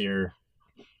 last year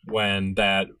when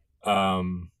that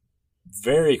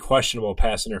very questionable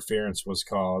pass interference was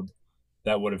called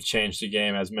that would have changed the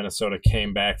game as Minnesota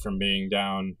came back from being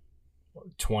down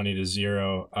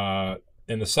 20-0.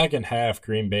 In the second half,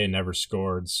 Green Bay never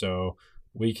scored, so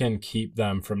we can keep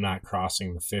them from not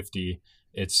crossing the 50.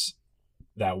 It's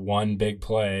that one big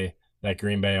play that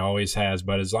Green Bay always has.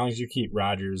 But as long as you keep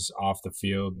Rodgers off the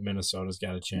field, Minnesota's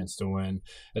got a chance to win.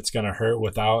 It's going to hurt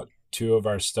without two of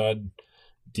our stud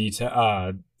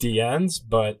DNs,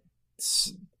 but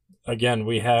again,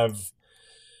 we have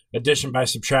addition by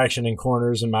subtraction in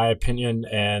corners, in my opinion,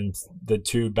 and the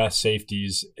two best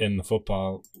safeties in the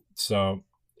football. So,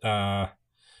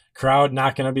 crowd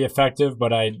not going to be effective,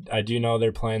 but I do know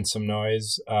they're playing some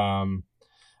noise.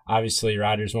 Obviously,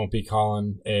 Rodgers won't be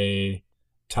calling a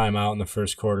timeout in the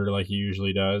first quarter like he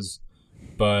usually does.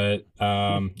 But,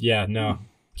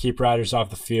 keep Rodgers off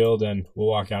the field, and we'll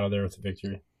walk out of there with a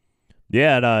victory.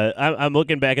 Yeah, and I'm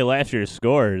looking back at last year's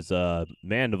scores.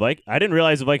 Man, I didn't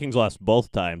realize the Vikings lost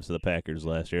both times to the Packers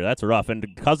last year. That's rough. And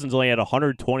Cousins only had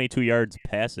 122 yards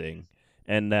passing,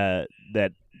 and that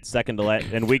second to last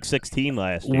in Week 16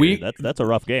 last year. That's a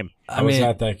rough game. I was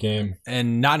at that game,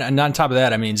 and not on top of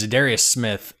that. I mean, Zadarius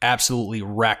Smith absolutely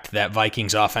wrecked that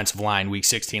Vikings offensive line Week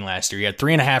 16 last year. He had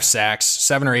 3.5 sacks,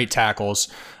 7 or 8 tackles.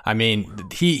 I mean,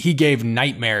 he gave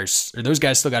nightmares. Or those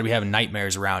guys still got to be having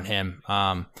nightmares around him.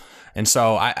 And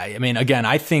so, I mean, again,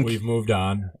 I think we've moved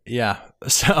on. Yeah.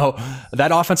 So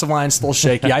that offensive line is still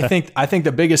shaky. I think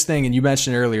the biggest thing, and you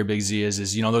mentioned earlier, Big Z,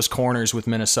 is those corners with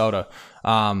Minnesota.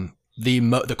 The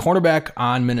cornerback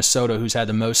on Minnesota who's had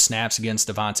the most snaps against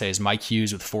Devontae is Mike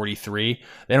Hughes with 43.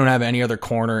 They don't have any other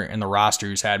corner in the roster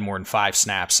who's had more than 5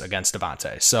 snaps against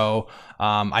Devontae. So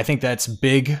I think that's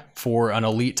big for an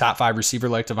elite top 5 receiver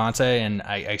like Devontae, and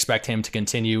I expect him to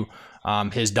continue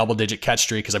his double-digit catch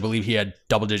streak, because I believe he had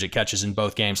double-digit catches in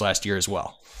both games last year as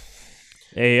well.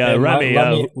 Hey,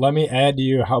 Remy, let me add to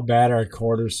you how bad our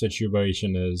quarter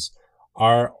situation is.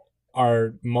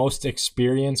 Our most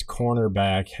experienced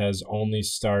cornerback has only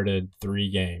started 3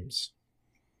 games.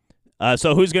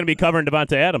 So who's going to be covering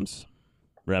Devontae Adams,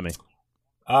 Remy?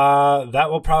 That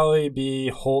will probably be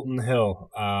Holton Hill.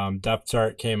 Depth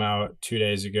chart came out 2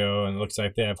 days ago, and it looks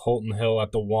like they have Holton Hill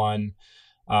at the 1.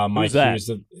 Who's that? Hughes,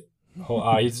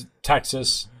 he's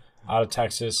Texas, out of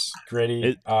Texas,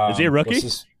 gritty. Is he a rookie?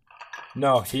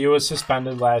 No, he was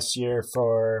suspended last year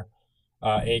for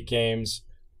 8 games.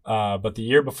 But the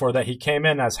year before that, he came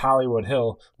in as Hollywood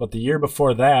Hill. But the year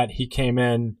before that, he came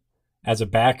in as a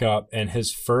backup, and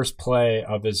his first play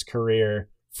of his career,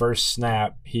 first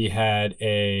snap, he had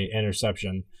a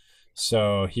interception.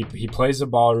 So he plays the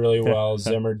ball really well.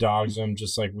 Zimmer dogs him,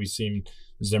 just like we've seen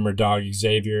Zimmer dog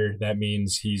Xavier. That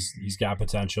means he's got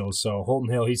potential. So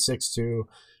Holton Hill, he's 6'2",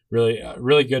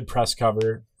 really good press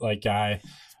cover guy.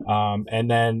 And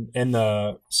then in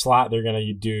the slot, they're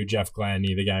gonna do Jeff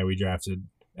Gladney, the guy we drafted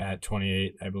at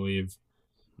 28, I believe.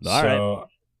 All right.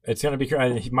 It's gonna be.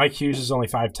 Mike Hughes is only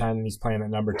 5'10", and he's playing at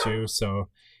number 2, so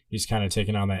he's kind of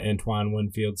taking on that Antoine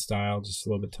Winfield style, just a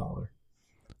little bit taller.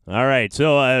 All right,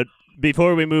 so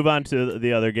before we move on to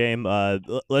the other game,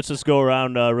 let's just go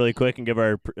around really quick and give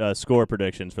our score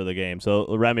predictions for the game.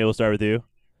 So, Remy, we'll start with you.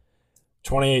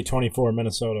 28-24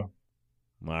 Minnesota.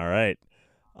 All right.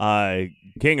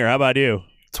 Kinger, how about you?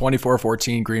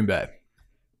 24-14 Green Bay.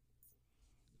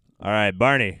 All right,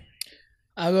 Barney.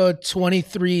 I'll go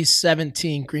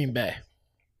 23-17 Green Bay.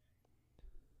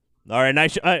 All right, and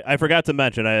I forgot to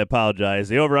mention, I apologize.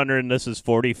 The over-under in this is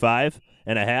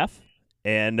 45.5.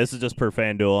 And this is just per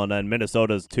FanDuel, and then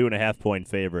Minnesota's 2.5-point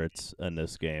favorites in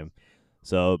this game.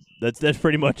 So that's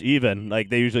pretty much even.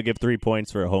 Like, they usually give 3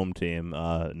 points for a home team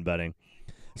in betting.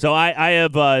 So I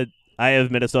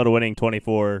have Minnesota winning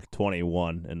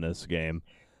 24-21 in this game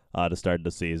to start the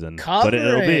season. But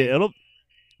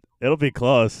it'll be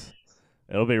close.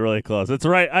 It'll be really close. It's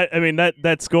right. I mean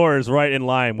that score is right in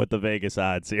line with the Vegas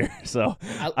odds here. So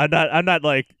I'm not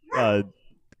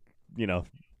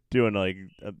doing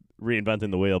reinventing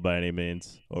the wheel by any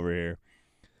means over here.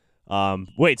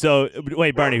 Wait,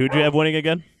 Barney, who'd you have winning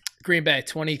again? Green Bay,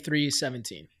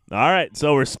 23-17. All right,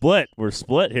 so we're split. We're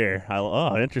split here.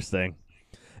 Interesting.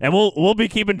 And we'll be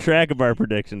keeping track of our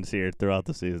predictions here throughout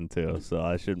the season too.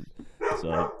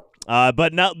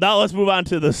 But now let's move on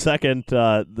to the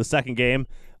second game,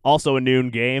 also a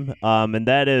noon game, and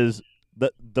that is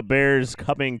the Bears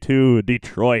coming to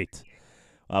Detroit.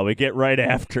 We get right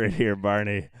after it here,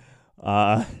 Barney.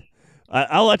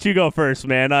 I'll let you go first,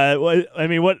 man.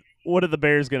 What are the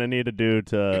Bears going to need to do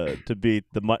to beat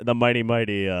the mighty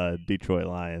Detroit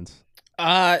Lions?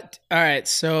 All right,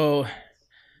 so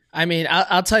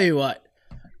I'll tell you what.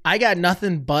 I got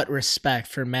nothing but respect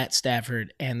for Matt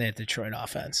Stafford and that Detroit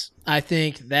offense. I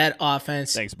think that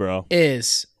offense Thanks, bro.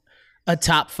 is a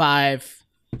top 5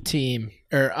 team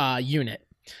or unit.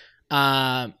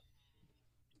 And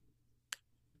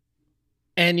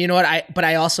you know what?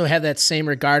 I also have that same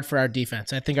regard for our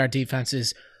defense. I think our defense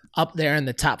is up there in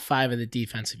the top 5 of the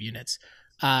defensive units.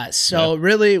 So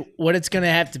really what it's going to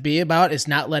have to be about is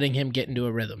not letting him get into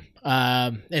a rhythm.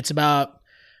 It's about,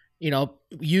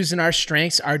 using our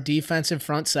strengths, our defensive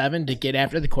front seven to get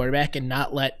after the quarterback and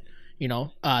not let,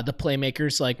 the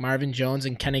playmakers like Marvin Jones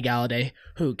and Kenny Galladay,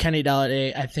 who Kenny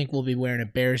Galladay, I think will be wearing a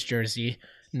Bears jersey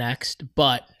next.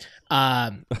 But,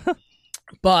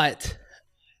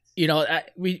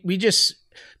 we just,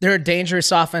 they're a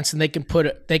dangerous offense and they can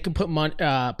put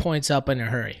points up in a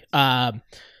hurry.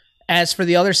 As for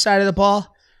the other side of the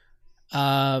ball,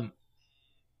 I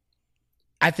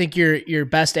think your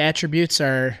best attributes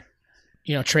are,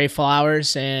 Trey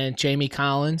Flowers and Jamie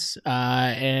Collins.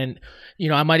 And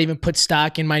I might even put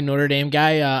stock in my Notre Dame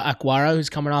guy, Aquara, who's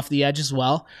coming off the edge as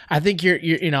well. I think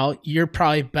your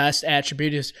probably best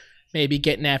attribute is maybe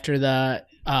getting after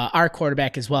our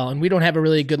quarterback as well. And we don't have a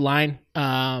really good line.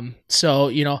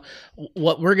 So,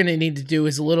 what we're going to need to do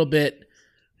is a little bit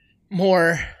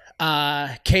more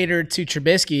catered to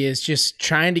Trubisky, is just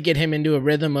trying to get him into a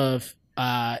rhythm of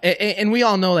and we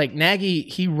all know, like, Nagy,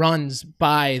 he runs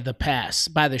by the pass,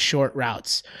 by the short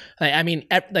routes. Like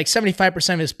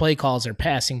 75% of his play calls are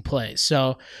passing plays.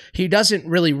 So he doesn't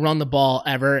really run the ball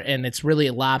ever, and it's really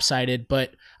lopsided,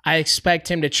 but I expect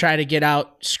him to try to get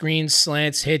out screens,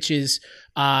 slants, hitches,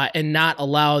 and not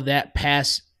allow that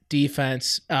pass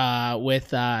defense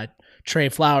with Trey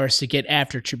Flowers to get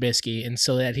after Trubisky, and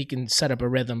so that he can set up a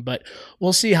rhythm. But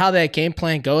we'll see how that game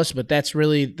plan goes, but that's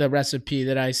really the recipe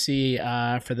that I see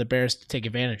for the Bears to take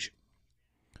advantage.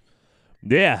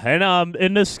 Yeah, and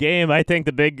in this game, I think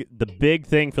the big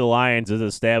thing for the Lions is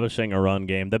establishing a run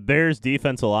game. The Bears'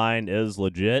 defensive line is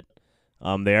legit.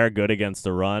 They are good against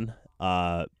the run.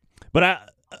 But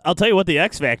I'll tell you what the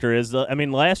X factor is.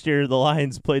 Last year the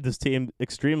Lions played this team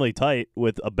extremely tight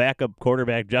with a backup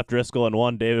quarterback, Jeff Driscoll, and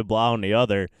one, David Blau, and the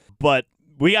other. But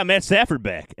we got Matt Stafford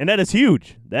back, and that is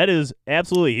huge. That is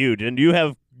absolutely huge. And you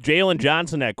have Jalen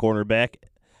Johnson at cornerback.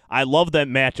 I love that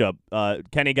matchup.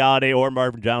 Kenny Galladay or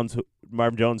Marvin Jones,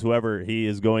 whoever he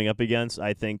is going up against,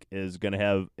 I think is going to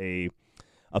have a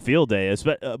field day.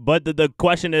 But the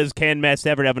question is, can Matt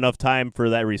Stafford have enough time for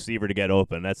that receiver to get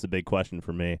open? That's the big question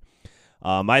for me.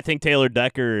 I think Taylor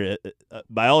Decker,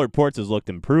 by all reports, has looked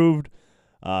improved,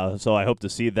 so I hope to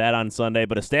see that on Sunday.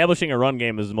 But establishing a run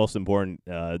game is the most important.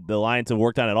 The Lions have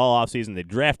worked on it all offseason. They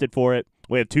drafted for it.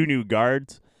 We have 2 new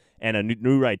guards and a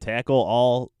new right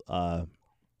tackle,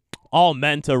 all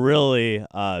meant to really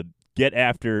get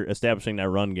after establishing that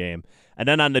run game. And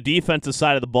then on the defensive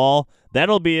side of the ball,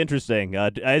 that'll be interesting.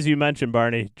 As you mentioned,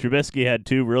 Barney, Trubisky had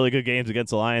 2 really good games against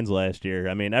the Lions last year.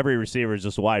 Every receiver is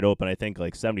just wide open. I think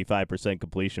like 75%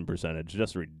 completion percentage.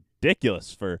 Just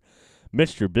ridiculous for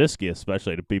Mitch Trubisky,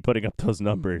 especially, to be putting up those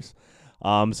numbers.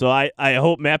 So I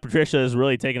hope Matt Patricia is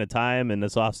really taking the time in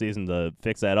this offseason to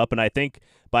fix that up. And I think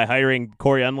by hiring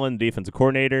Corey Unlin, defensive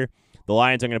coordinator, the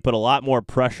Lions are going to put a lot more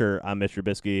pressure on Mitch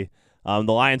Trubisky.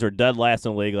 The Lions were dead last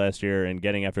in the league last year in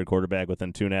getting after the quarterback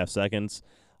within 2.5 seconds.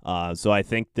 So I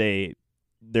think they're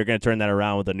going to turn that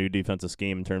around with a new defensive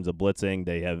scheme in terms of blitzing.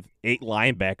 They have 8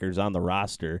 linebackers on the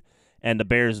roster. And the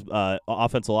Bears'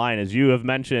 offensive line, as you have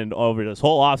mentioned over this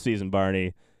whole offseason,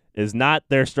 Barney, is not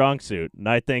their strong suit. And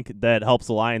I think that helps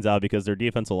the Lions out because their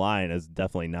defensive line is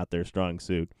definitely not their strong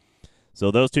suit. So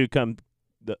those two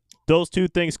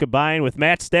things combined with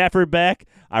Matt Stafford back,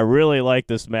 I really like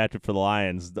this matchup for the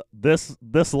Lions. This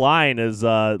line is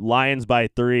Lions by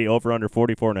 3, over under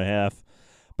 44.5.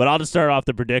 But I'll just start off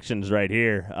the predictions right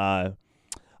here.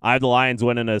 I have the Lions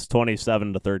winning as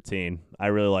 27-13. I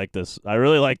really like this. I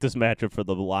really like this matchup for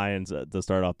the Lions to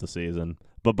start off the season.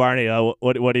 But Barney,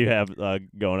 what do you have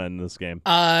going on in this game?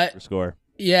 For score.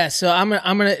 Yeah, so I'm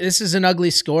gonna. This is an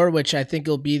ugly score, which I think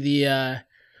will be the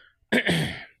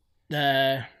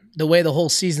way the whole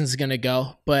season's gonna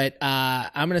go. But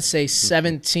I'm gonna say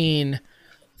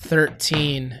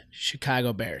 17-13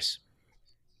 Chicago Bears.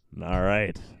 All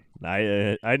right.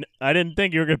 I didn't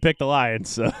think you were gonna pick the Lions.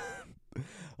 So,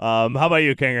 how about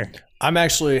you, Kinger? I'm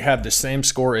actually have the same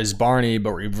score as Barney,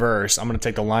 but reverse. I'm going to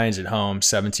take the Lions at home,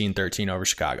 17-13 over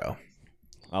Chicago.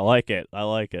 I like it.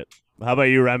 How about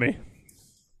you, Remy?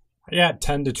 I got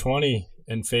 10-20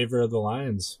 in favor of the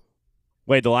Lions.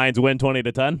 Wait, the Lions win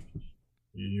 20-10?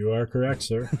 You are correct,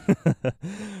 sir.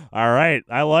 All right.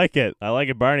 I like it.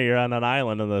 Barney. You're on an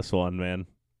island in this one, man.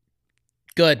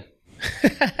 Good.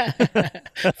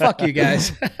 Fuck you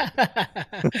guys.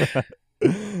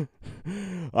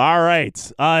 All right.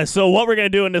 So what we're going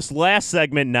to do in this last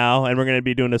segment now, and we're going to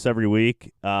be doing this every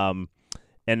week, when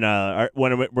we're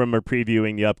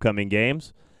previewing the upcoming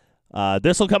games,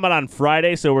 this will come out on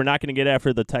Friday, so we're not going to get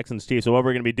after the Texans Chiefs. So what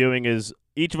we're going to be doing is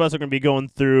each of us are going to be going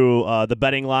through the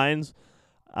betting lines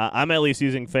I'm at least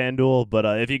using FanDuel, but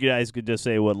if you guys could just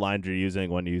say what lines you're using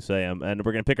when you say them, and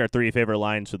we're gonna pick our 3 favorite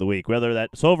lines for the week, whether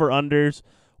that's over unders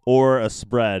or a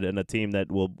spread, and a team that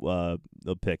will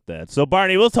pick that. So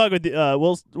Barney, we'll talk with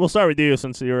we'll start with you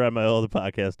since you were on my other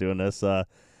podcast doing this.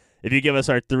 If you give us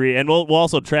our 3, and we'll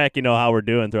also track how we're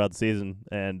doing throughout the season,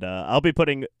 and I will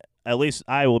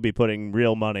be putting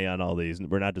real money on all these.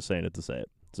 We're not just saying it to say it.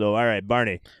 So all right,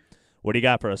 Barney. What do you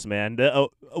got for us, man?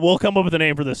 We'll come up with a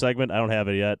name for this segment. I don't have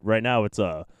it yet. Right now, it's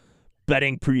a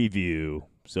betting preview.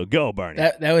 So go, Barney.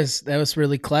 That was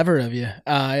really clever of you.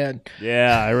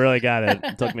 Yeah, I really got it.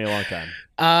 It took me a long time.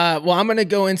 Well, I'm going to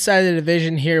go inside the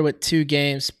division here with 2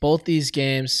 games. Both these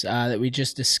games that we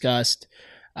just discussed.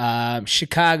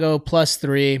 Chicago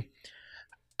 +3.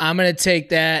 I'm going to take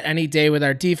that any day with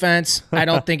our defense. I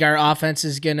don't think our offense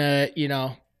is going to,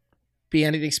 be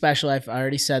anything special. I've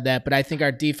already said that, but I think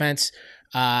our defense,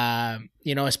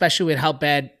 especially with how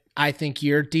bad I think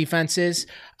your defense is,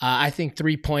 I think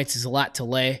 3 points is a lot to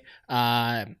lay. So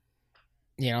I'm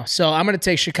going to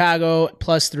take Chicago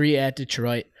 +3 at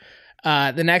Detroit.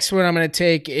 The next one I'm going to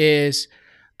take is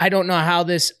I don't know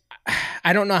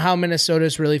how Minnesota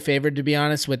is really favored, to be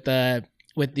honest, with the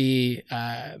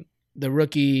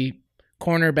rookie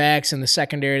cornerbacks and the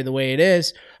secondary the way it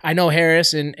is. I know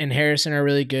Harris and Harrison are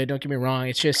really good. Don't get me wrong.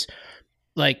 It's just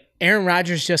like Aaron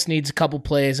Rodgers just needs a couple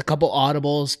plays, a couple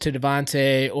audibles to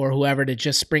Devontae or whoever to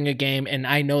just spring a game. And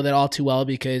I know that all too well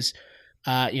because,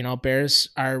 Bears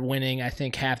are winning, I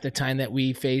think, half the time that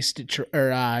we faced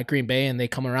Green Bay, and they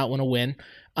come around with a win.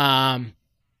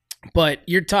 But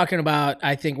you're talking about,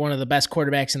 I think, one of the best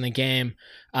quarterbacks in the game,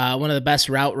 one of the best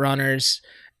route runners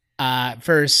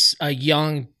versus a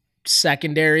young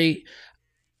secondary.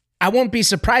 I won't be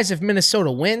surprised if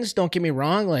Minnesota wins. Don't get me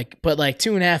wrong, but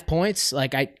 2.5 points.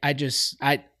 I just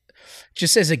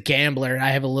as a gambler,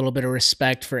 I have a little bit of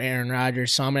respect for Aaron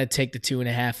Rodgers, so I'm going to take the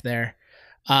 2.5 there.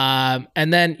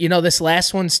 And then this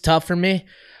last one's tough for me.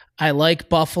 I like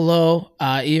Buffalo,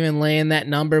 even laying that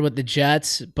number with the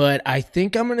Jets, but I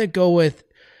think I'm going to go with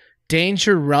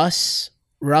Danger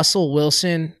Russell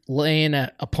Wilson laying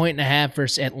a 1.5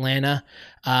 versus Atlanta.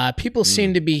 People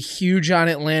seem to be huge on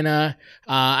Atlanta.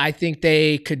 I think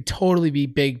they could totally be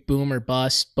big boom or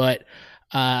bust, but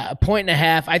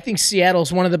 1.5. I think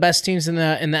Seattle's one of the best teams in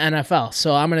the NFL,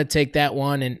 so I'm going to take that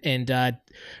one. And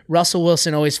Russell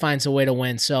Wilson always finds a way to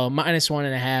win, so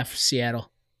 -1.5 Seattle.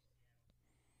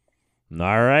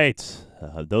 All right,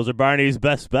 those are Barney's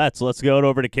best bets. Let's go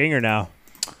over to Kinger now.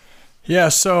 Yeah,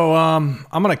 so I'm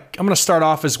gonna start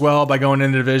off as well by going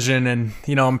into the division, and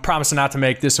I'm promising not to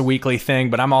make this a weekly thing,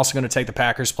 but I'm also going to take the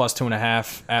Packers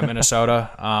 +2.5 at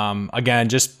Minnesota. Again,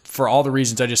 just for all the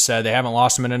reasons I just said, they haven't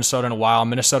lost to Minnesota in a while.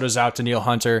 Minnesota's out to Neil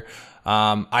Hunter.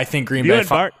 I think Green Bay.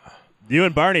 You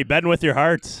and Barney betting with your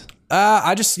hearts.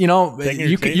 I just you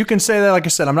can say that. Like I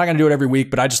said, I'm not going to do it every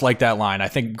week, but I just like that line. I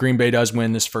think Green Bay does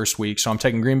win this first week, so I'm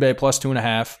taking Green Bay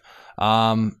 +2.5.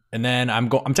 And then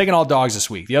I'm taking all dogs this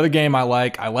week. The other game I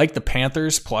like the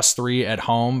Panthers +3 at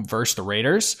home versus the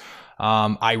Raiders.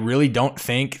 I really don't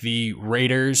think the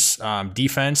Raiders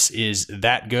defense is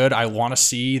that good. I want to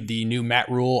see the new Matt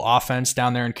Rule offense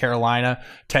down there in Carolina.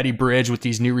 Teddy Bridge with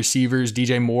these new receivers,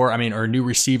 DJ Moore, or new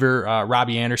receiver,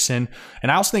 Robbie Anderson.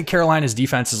 And I also think Carolina's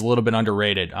defense is a little bit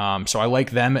underrated. So I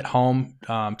like them at home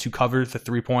to cover the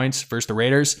 3 points versus the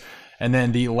Raiders. And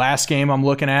then the last game I'm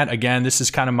looking at, again, this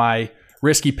is kind of my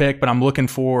risky pick, but I'm looking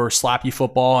for sloppy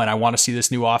football, and I want to see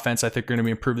this new offense I think are going to be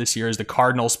improved this year, is the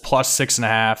Cardinals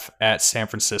 +6.5 at San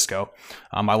Francisco.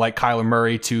 I like Kyler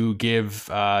Murray to give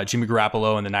Jimmy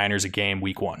Garoppolo and the Niners a game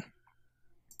week 1.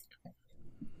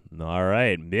 All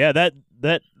right. Yeah,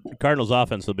 that Cardinals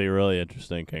offense will be really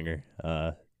interesting, Kinger.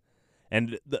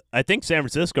 I think San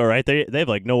Francisco, right? They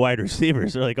have no wide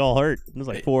receivers. They're all hurt.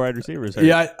 There's 4 wide receivers hurt.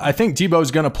 Yeah, I think Debo's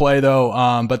going to play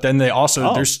though. But then they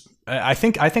also there's. I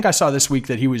think I saw this week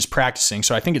that he was practicing,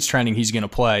 so I think it's trending he's going to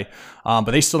play.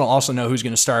 But they still don't also know who's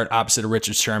going to start opposite of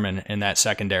Richard Sherman in that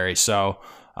secondary. So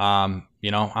I'm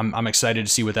excited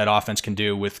to see what that offense can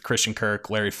do with Christian Kirk,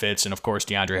 Larry Fitz, and of course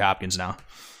DeAndre Hopkins now.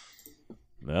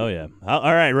 Oh yeah. All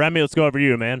right, Remy, let's go over to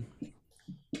you, man.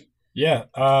 Yeah.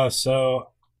 So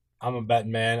I'm a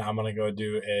betting man. I'm gonna go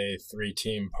do a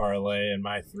 3-team parlay, and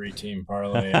my 3-team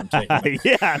parlay. I'm taking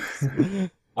yes.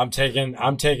 I'm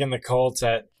taking the Colts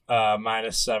at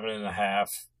 -7.5,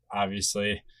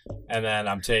 obviously, and then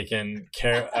I'm taking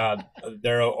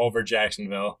they're over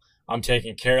Jacksonville. I'm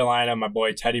taking Carolina, my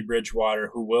boy Teddy Bridgewater,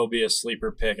 who will be a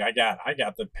sleeper pick. I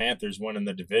got the Panthers winning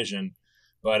the division,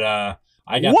 but I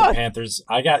I got What? the Panthers.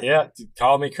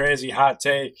 Call me crazy, hot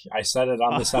take. I said it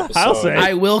on this episode. I'll say.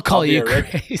 I will call I'll be you a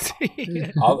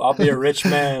crazy. I'll be a rich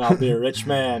man. I'll be a rich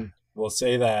man. We'll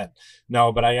say that.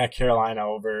 No, but I got Carolina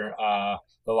over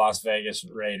the Las Vegas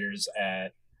Raiders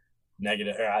at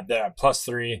negative. They're at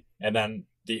 +3, and then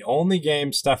the only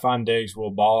game Stephon Diggs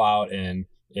will ball out in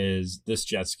is this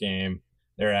Jets game.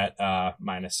 They're at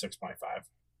 -6.5.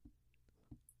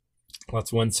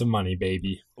 Let's win some money,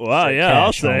 baby. Well, Straight yeah,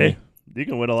 I'll cash, say homie. you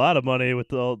can win a lot of money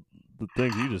with all the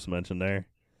things you just mentioned there.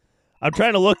 I'm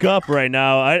trying to look up right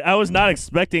now. I was not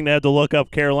expecting to have to look up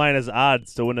Carolina's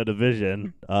odds to win a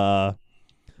division. I'm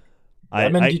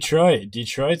in Detroit.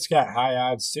 Detroit's got high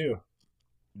odds too.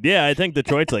 Yeah, I think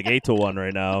Detroit's like 8-1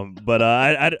 right now. But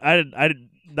I'd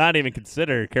not even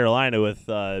consider Carolina with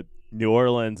New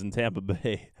Orleans and Tampa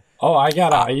Bay. Oh, I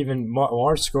got an even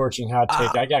more scorching hot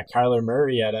take. I got Kyler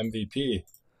Murray at MVP.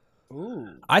 Ooh.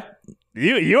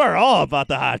 You are all about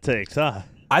the hot takes, huh?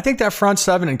 I think that front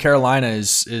seven in Carolina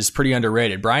is pretty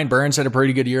underrated. Brian Burns had a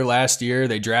pretty good year last year.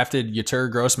 They drafted Yetur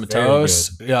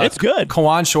Gross-Matos. It's good.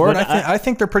 Kawan Short. But I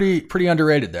think they're pretty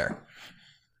underrated there.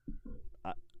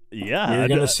 Yeah, You're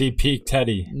gonna see peak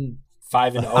Teddy,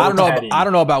 5-0. I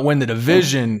don't know about win the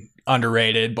division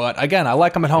underrated, but again, I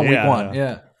like them at home week one.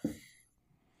 Yeah.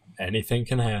 Anything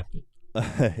can happen.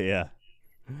 Yeah.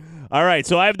 All right,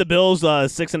 so I have the Bills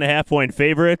 6.5-point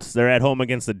favorites. They're at home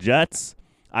against the Jets.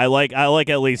 I like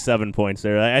at least 7 points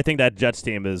there. I think that Jets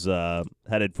team is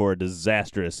headed for a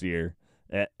disastrous year.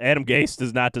 Adam Gase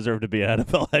does not deserve to be an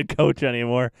NFL head coach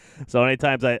anymore. So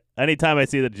anytime I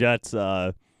see the Jets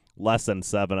less than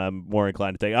 7, I'm more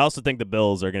inclined to take. I also think the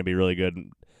Bills are going to be really good.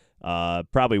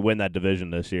 Probably win that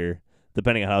division this year,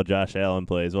 depending on how Josh Allen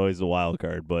plays. Always the wild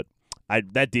card, but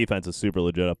that defense is super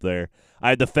legit up there. I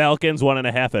have the Falcons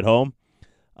 1.5 at home.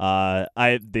 I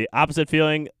have the opposite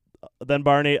feeling than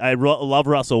Barney. I love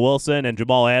Russell Wilson and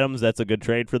Jamal Adams. That's a good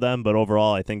trade for them, but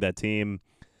overall, I think that team.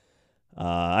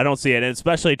 I don't see it, and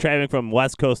especially traveling from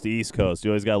West Coast to East Coast.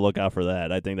 You always got to look out for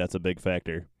that. I think that's a big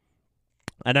factor.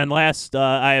 And then last,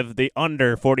 I have the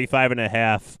under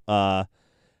 45.5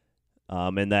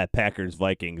 in that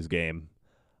Packers-Vikings game.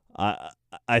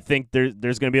 I think there's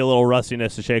going to be a little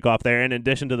rustiness to shake off there. In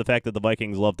addition to the fact that the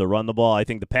Vikings love to run the ball, I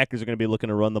think the Packers are going to be looking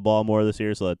to run the ball more this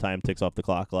year, so that time ticks off the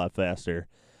clock a lot faster.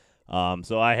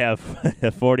 So I have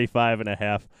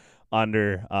 45.5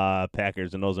 under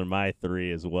Packers, and those are my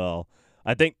 3 as well.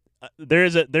 I think there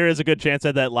is a good chance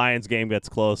that Lions game gets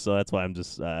close, so that's why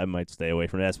I might stay away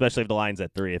from that, especially if the Lions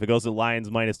at 3. If it goes to Lions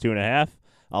 -2.5,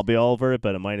 I'll be all over it,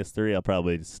 but at -3, I'll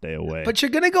probably just stay away. But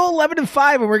you're gonna go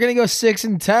 11-5, and we're gonna go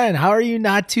 6-10. How are you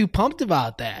not too pumped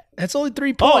about that? That's only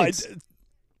 3 points.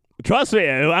 Trust me,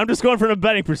 I'm just going from a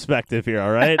betting perspective here.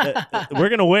 All right, we're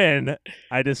gonna win.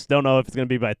 I just don't know if it's gonna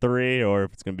be by 3 or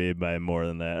if it's gonna be by more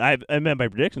than that. I meant by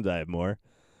predictions, I have more,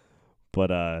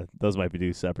 but those might be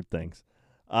 2 separate things.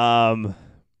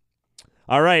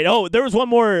 All right. Oh, there was one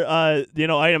more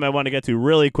item I want to get to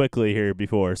really quickly here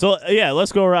before. So yeah,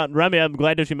 let's go around. Remy, I'm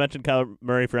glad that you mentioned Kyler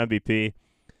Murray for MVP.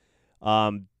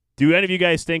 Do any of you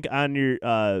guys think on your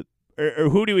or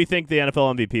who do we think the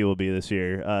NFL MVP will be this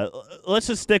year?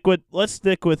 Let's stick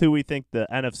with who we think the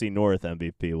NFC North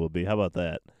MVP will be. How about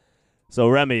that? So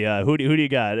Remy, who do you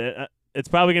got? It's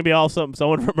probably gonna be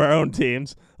someone from our own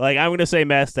teams. Like I'm gonna say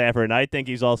Matt Stafford, and I think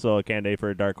he's also a candidate for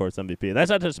a dark horse MVP. And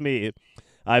that's not just me.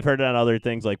 I've heard it on other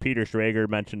things, like Peter Schrager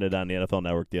mentioned it on the NFL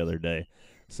Network the other day.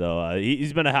 So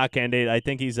he's been a hot candidate. I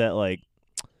think he's at like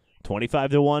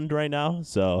 25-1 right now.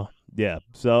 So yeah.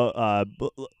 So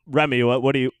Remy,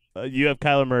 what do you? You have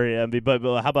Kyler Murray MVP,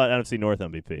 but how about NFC North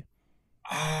MVP?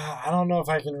 I don't know if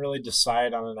I can really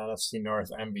decide on an NFC North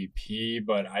MVP,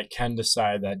 but I can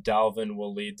decide that Dalvin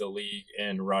will lead the league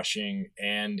in rushing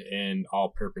and in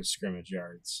all-purpose scrimmage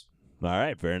yards. All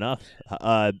right, fair enough.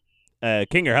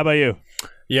 Kinger, how about you?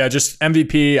 Yeah, just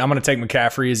MVP. I'm going to take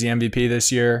McCaffrey as the MVP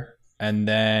this year. And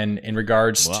then in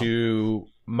regards to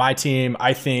my team,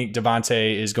 I think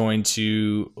Devontae is going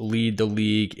to lead the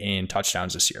league in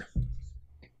touchdowns this year.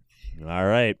 All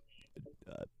right.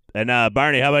 And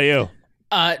Barney, how about you?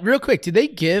 Real quick, do they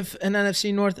give an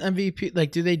NFC North MVP?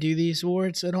 Like, do they do these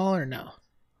awards at all or no?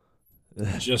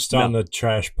 Just on the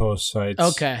trash post sites.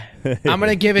 Okay. I'm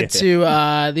going to give it to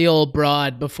the old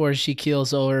broad before she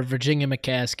keels over, Virginia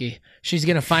McCaskey. She's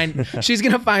going to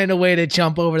find a way to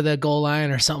jump over the goal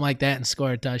line or something like that and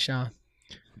score a touchdown.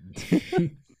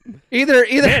 Either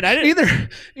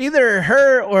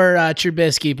her or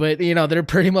Trubisky, but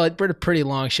they're pretty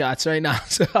long shots right now.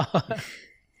 So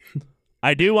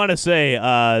I do want to say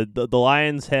the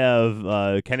Lions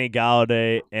have Kenny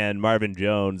Galladay and Marvin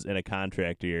Jones in a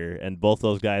contract year, and both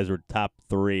those guys were top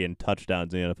 3 in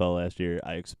touchdowns in the NFL last year.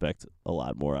 I expect a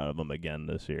lot more out of them again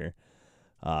this year.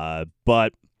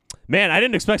 But, man, I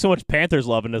didn't expect so much Panthers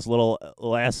love in this little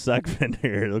last segment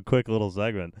here, the quick little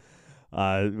segment.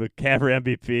 McCaffrey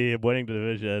MVP, winning the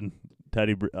division,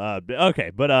 Teddy.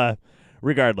 Okay, but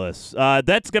regardless,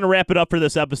 that's going to wrap it up for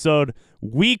this episode.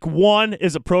 Week 1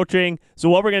 is approaching, so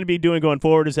what we're going to be doing going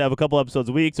forward is have a couple episodes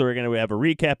a week. So we're going to have a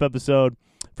recap episode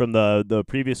from the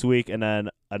previous week, and then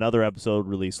another episode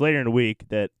released later in the week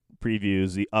that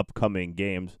previews the upcoming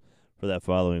games for that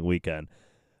following weekend.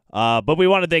 But we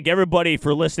want to thank everybody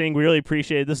for listening. We really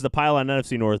appreciate it. This is the Pylon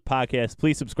NFC North podcast.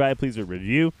 Please subscribe. Please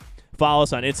review. Follow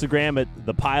us on Instagram at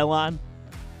The Pylon.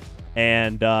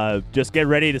 And just get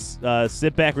ready to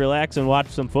sit back, relax, and watch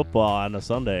some football on a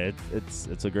Sunday.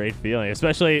 It's a great feeling,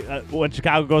 especially when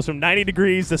Chicago goes from 90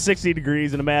 degrees to 60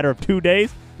 degrees in a matter of 2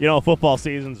 days. You know, football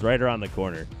season's right around the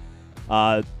corner.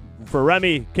 For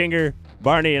Remy, Kinger,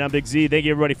 Barney, and I'm Big Z, thank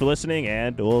you, everybody, for listening,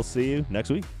 and we'll see you next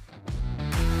week.